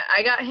 Oh yeah,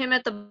 I got him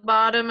at the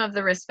bottom of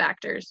the risk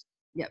factors.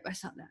 Yep, I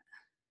saw that.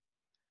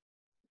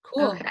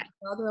 Cool. Okay.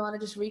 Well, do I want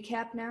to just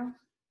recap now?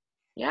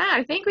 Yeah,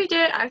 I think we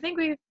did. I think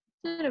we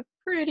did a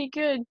pretty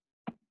good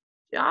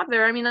job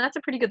there. I mean, that's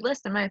a pretty good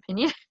list in my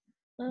opinion.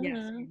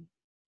 Yes.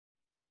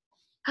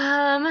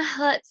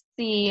 Let's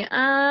see.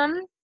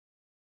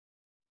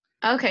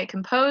 Okay,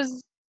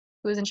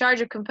 who's in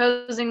charge of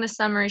composing the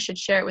summary should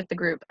share it with the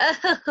group.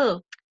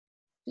 Oh,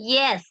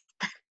 yes.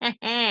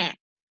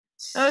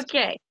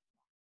 Okay.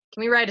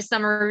 Can we write a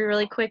summary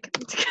really quick?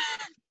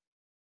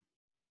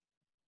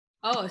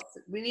 Oh,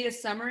 we need a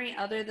summary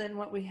other than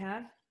what we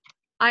have?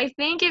 I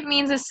think it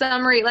means a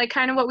summary, like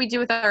kind of what we do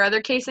with our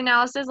other case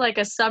analysis, like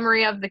a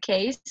summary of the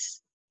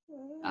case.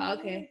 Oh,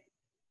 okay.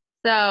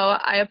 So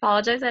I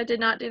apologize, I did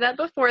not do that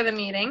before the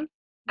meeting.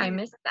 I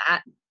missed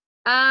that.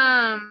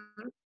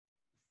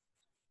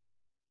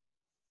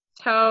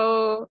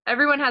 So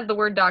everyone has the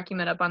Word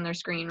document up on their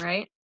screen,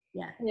 right?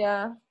 Yeah.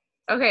 Yeah.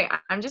 Okay,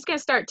 I'm just gonna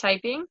start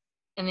typing,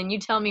 and then you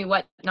tell me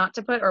what not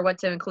to put or what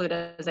to include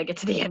as I get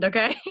to the end,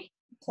 okay?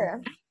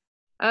 Okay.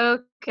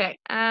 Okay,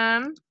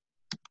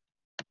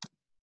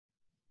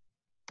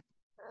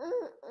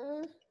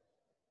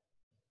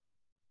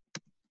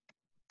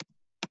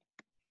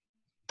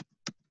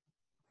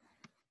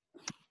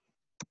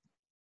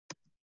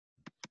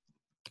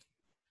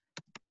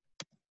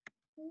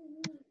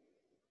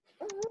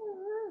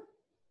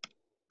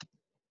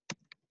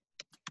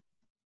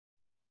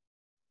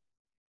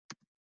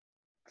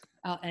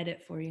 I'll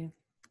edit for you.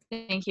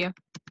 thank you.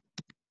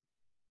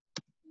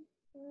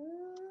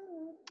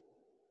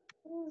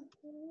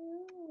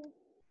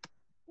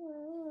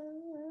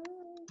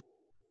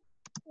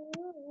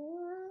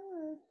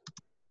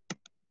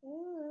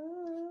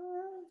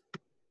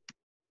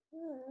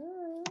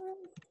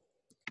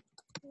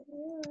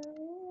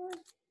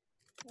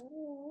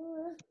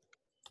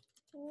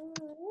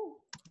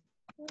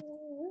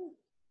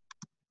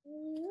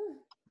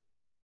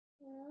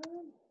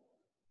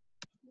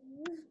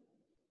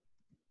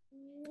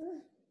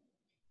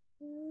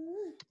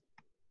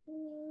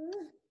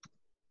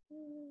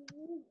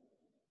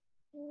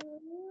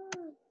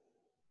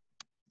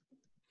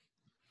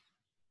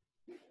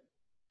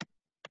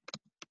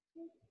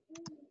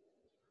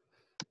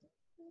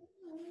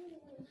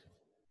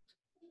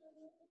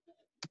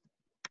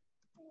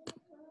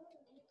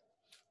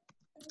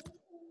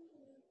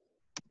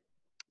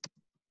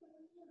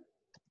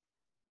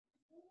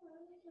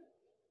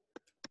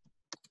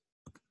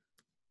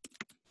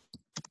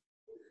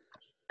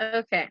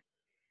 Okay.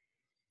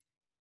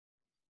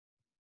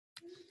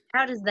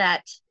 How does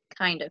that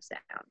kind of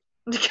sound?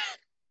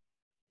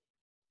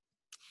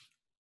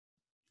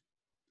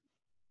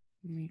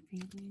 You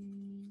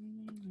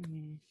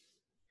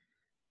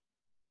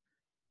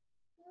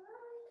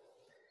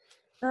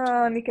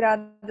could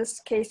add this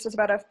case was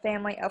about a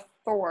family of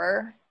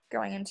 4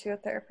 going into a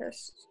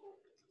therapist.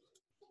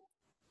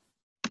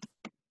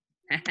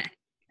 Oh,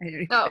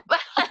 sorry.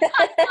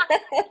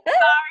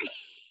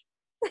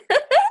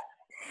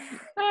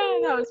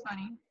 Oh, that was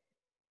funny.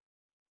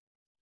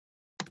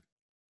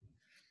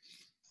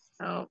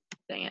 Oh,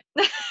 dang it.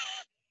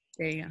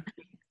 There you go.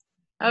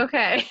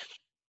 Okay.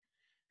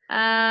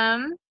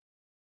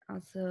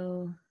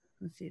 Also,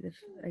 let's see,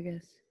 I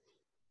guess.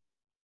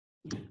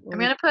 I'm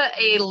gonna put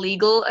a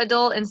legal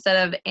adult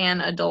instead of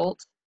an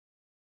adult.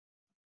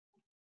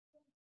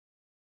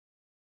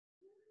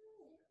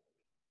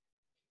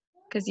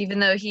 Because even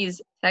though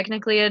he's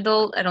technically an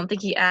adult, I don't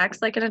think he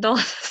acts like an adult.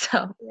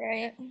 So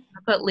Right.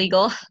 I'll put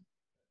legal.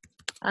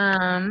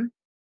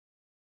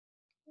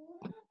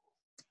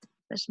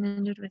 Especially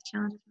injured with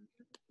challenges.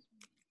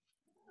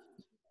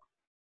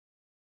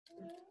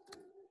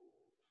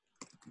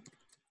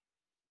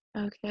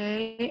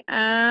 Okay.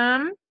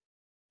 I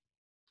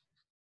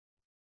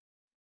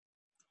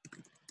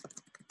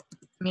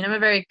mean, I'm a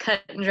very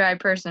cut and dry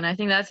person. I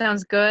think that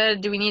sounds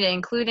good. Do we need to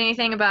include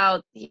anything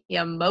about the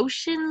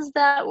emotions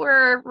that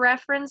were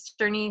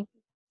referenced or any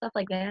stuff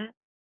like that?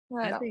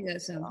 I think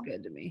that sounds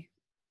good to me.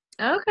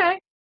 Okay.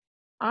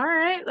 All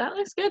right. That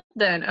looks good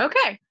then.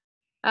 Okay.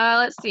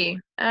 Let's see.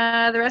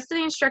 The rest of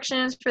the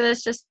instructions for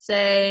this just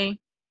say,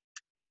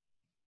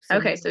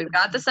 okay, so we've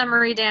got the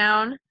summary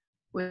down.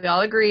 We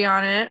all agree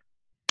on it.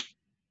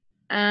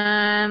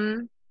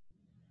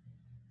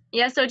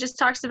 Yeah, so it just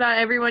talks about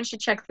everyone should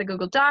check the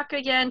Google Doc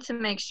again to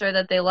make sure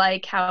that they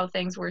like how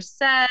things were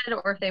said,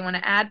 or if they want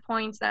to add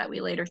points that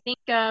we later think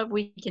of,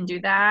 we can do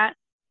that.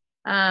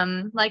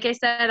 Like I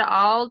said,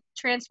 I'll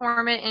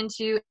transform it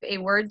into a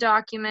Word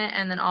document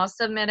and then I'll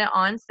submit it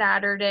on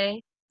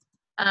Saturday.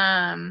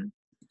 I'll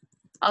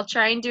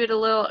try and do it a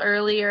little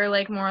earlier,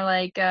 like more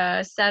like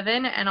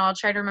 7, and I'll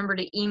try to remember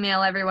to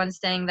email everyone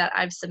saying that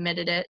I've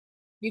submitted it.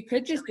 You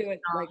could just do it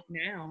like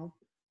now.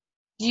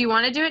 Do you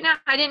want to do it now?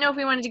 I didn't know if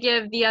we wanted to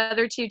give the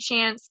other 2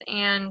 chance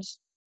and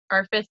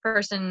our 5th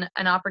person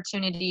an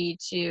opportunity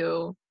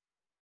to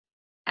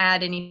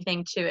add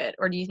anything to it,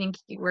 or do you think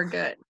we're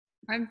good?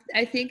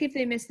 I think if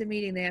they miss the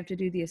meeting, they have to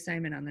do the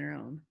assignment on their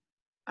own.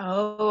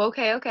 Oh,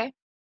 okay.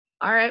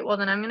 All right, well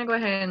then I'm gonna go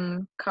ahead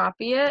and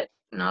copy it,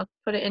 and I'll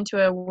put it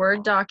into a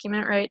Word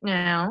document right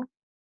now,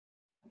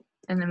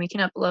 and then we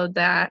can upload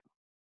that.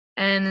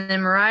 And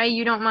then Mariah,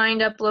 you don't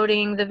mind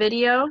uploading the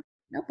video?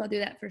 Nope, I'll do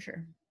that for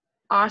sure.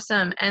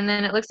 Awesome. And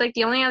then it looks like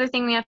the only other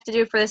thing we have to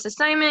do for this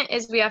assignment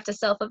is we have to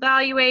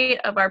self-evaluate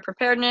of our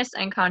preparedness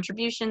and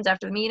contributions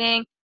after the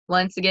meeting.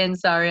 Once again,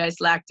 sorry I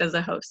slacked as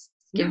a host.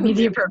 Give me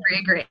the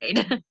appropriate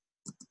grade.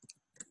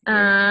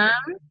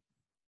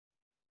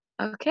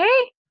 Okay.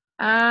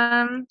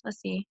 Let's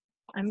see.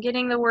 I'm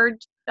getting the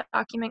Word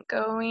document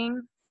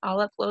going.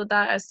 I'll upload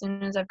that as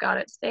soon as I've got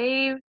it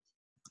saved.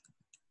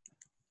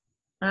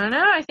 I don't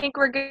know. I think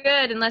we're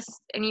good unless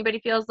anybody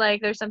feels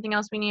like there's something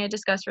else we need to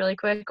discuss really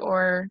quick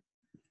or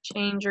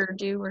change or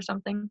do or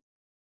something.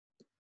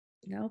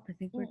 Nope, I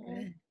think we're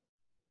good.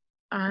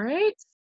 All right.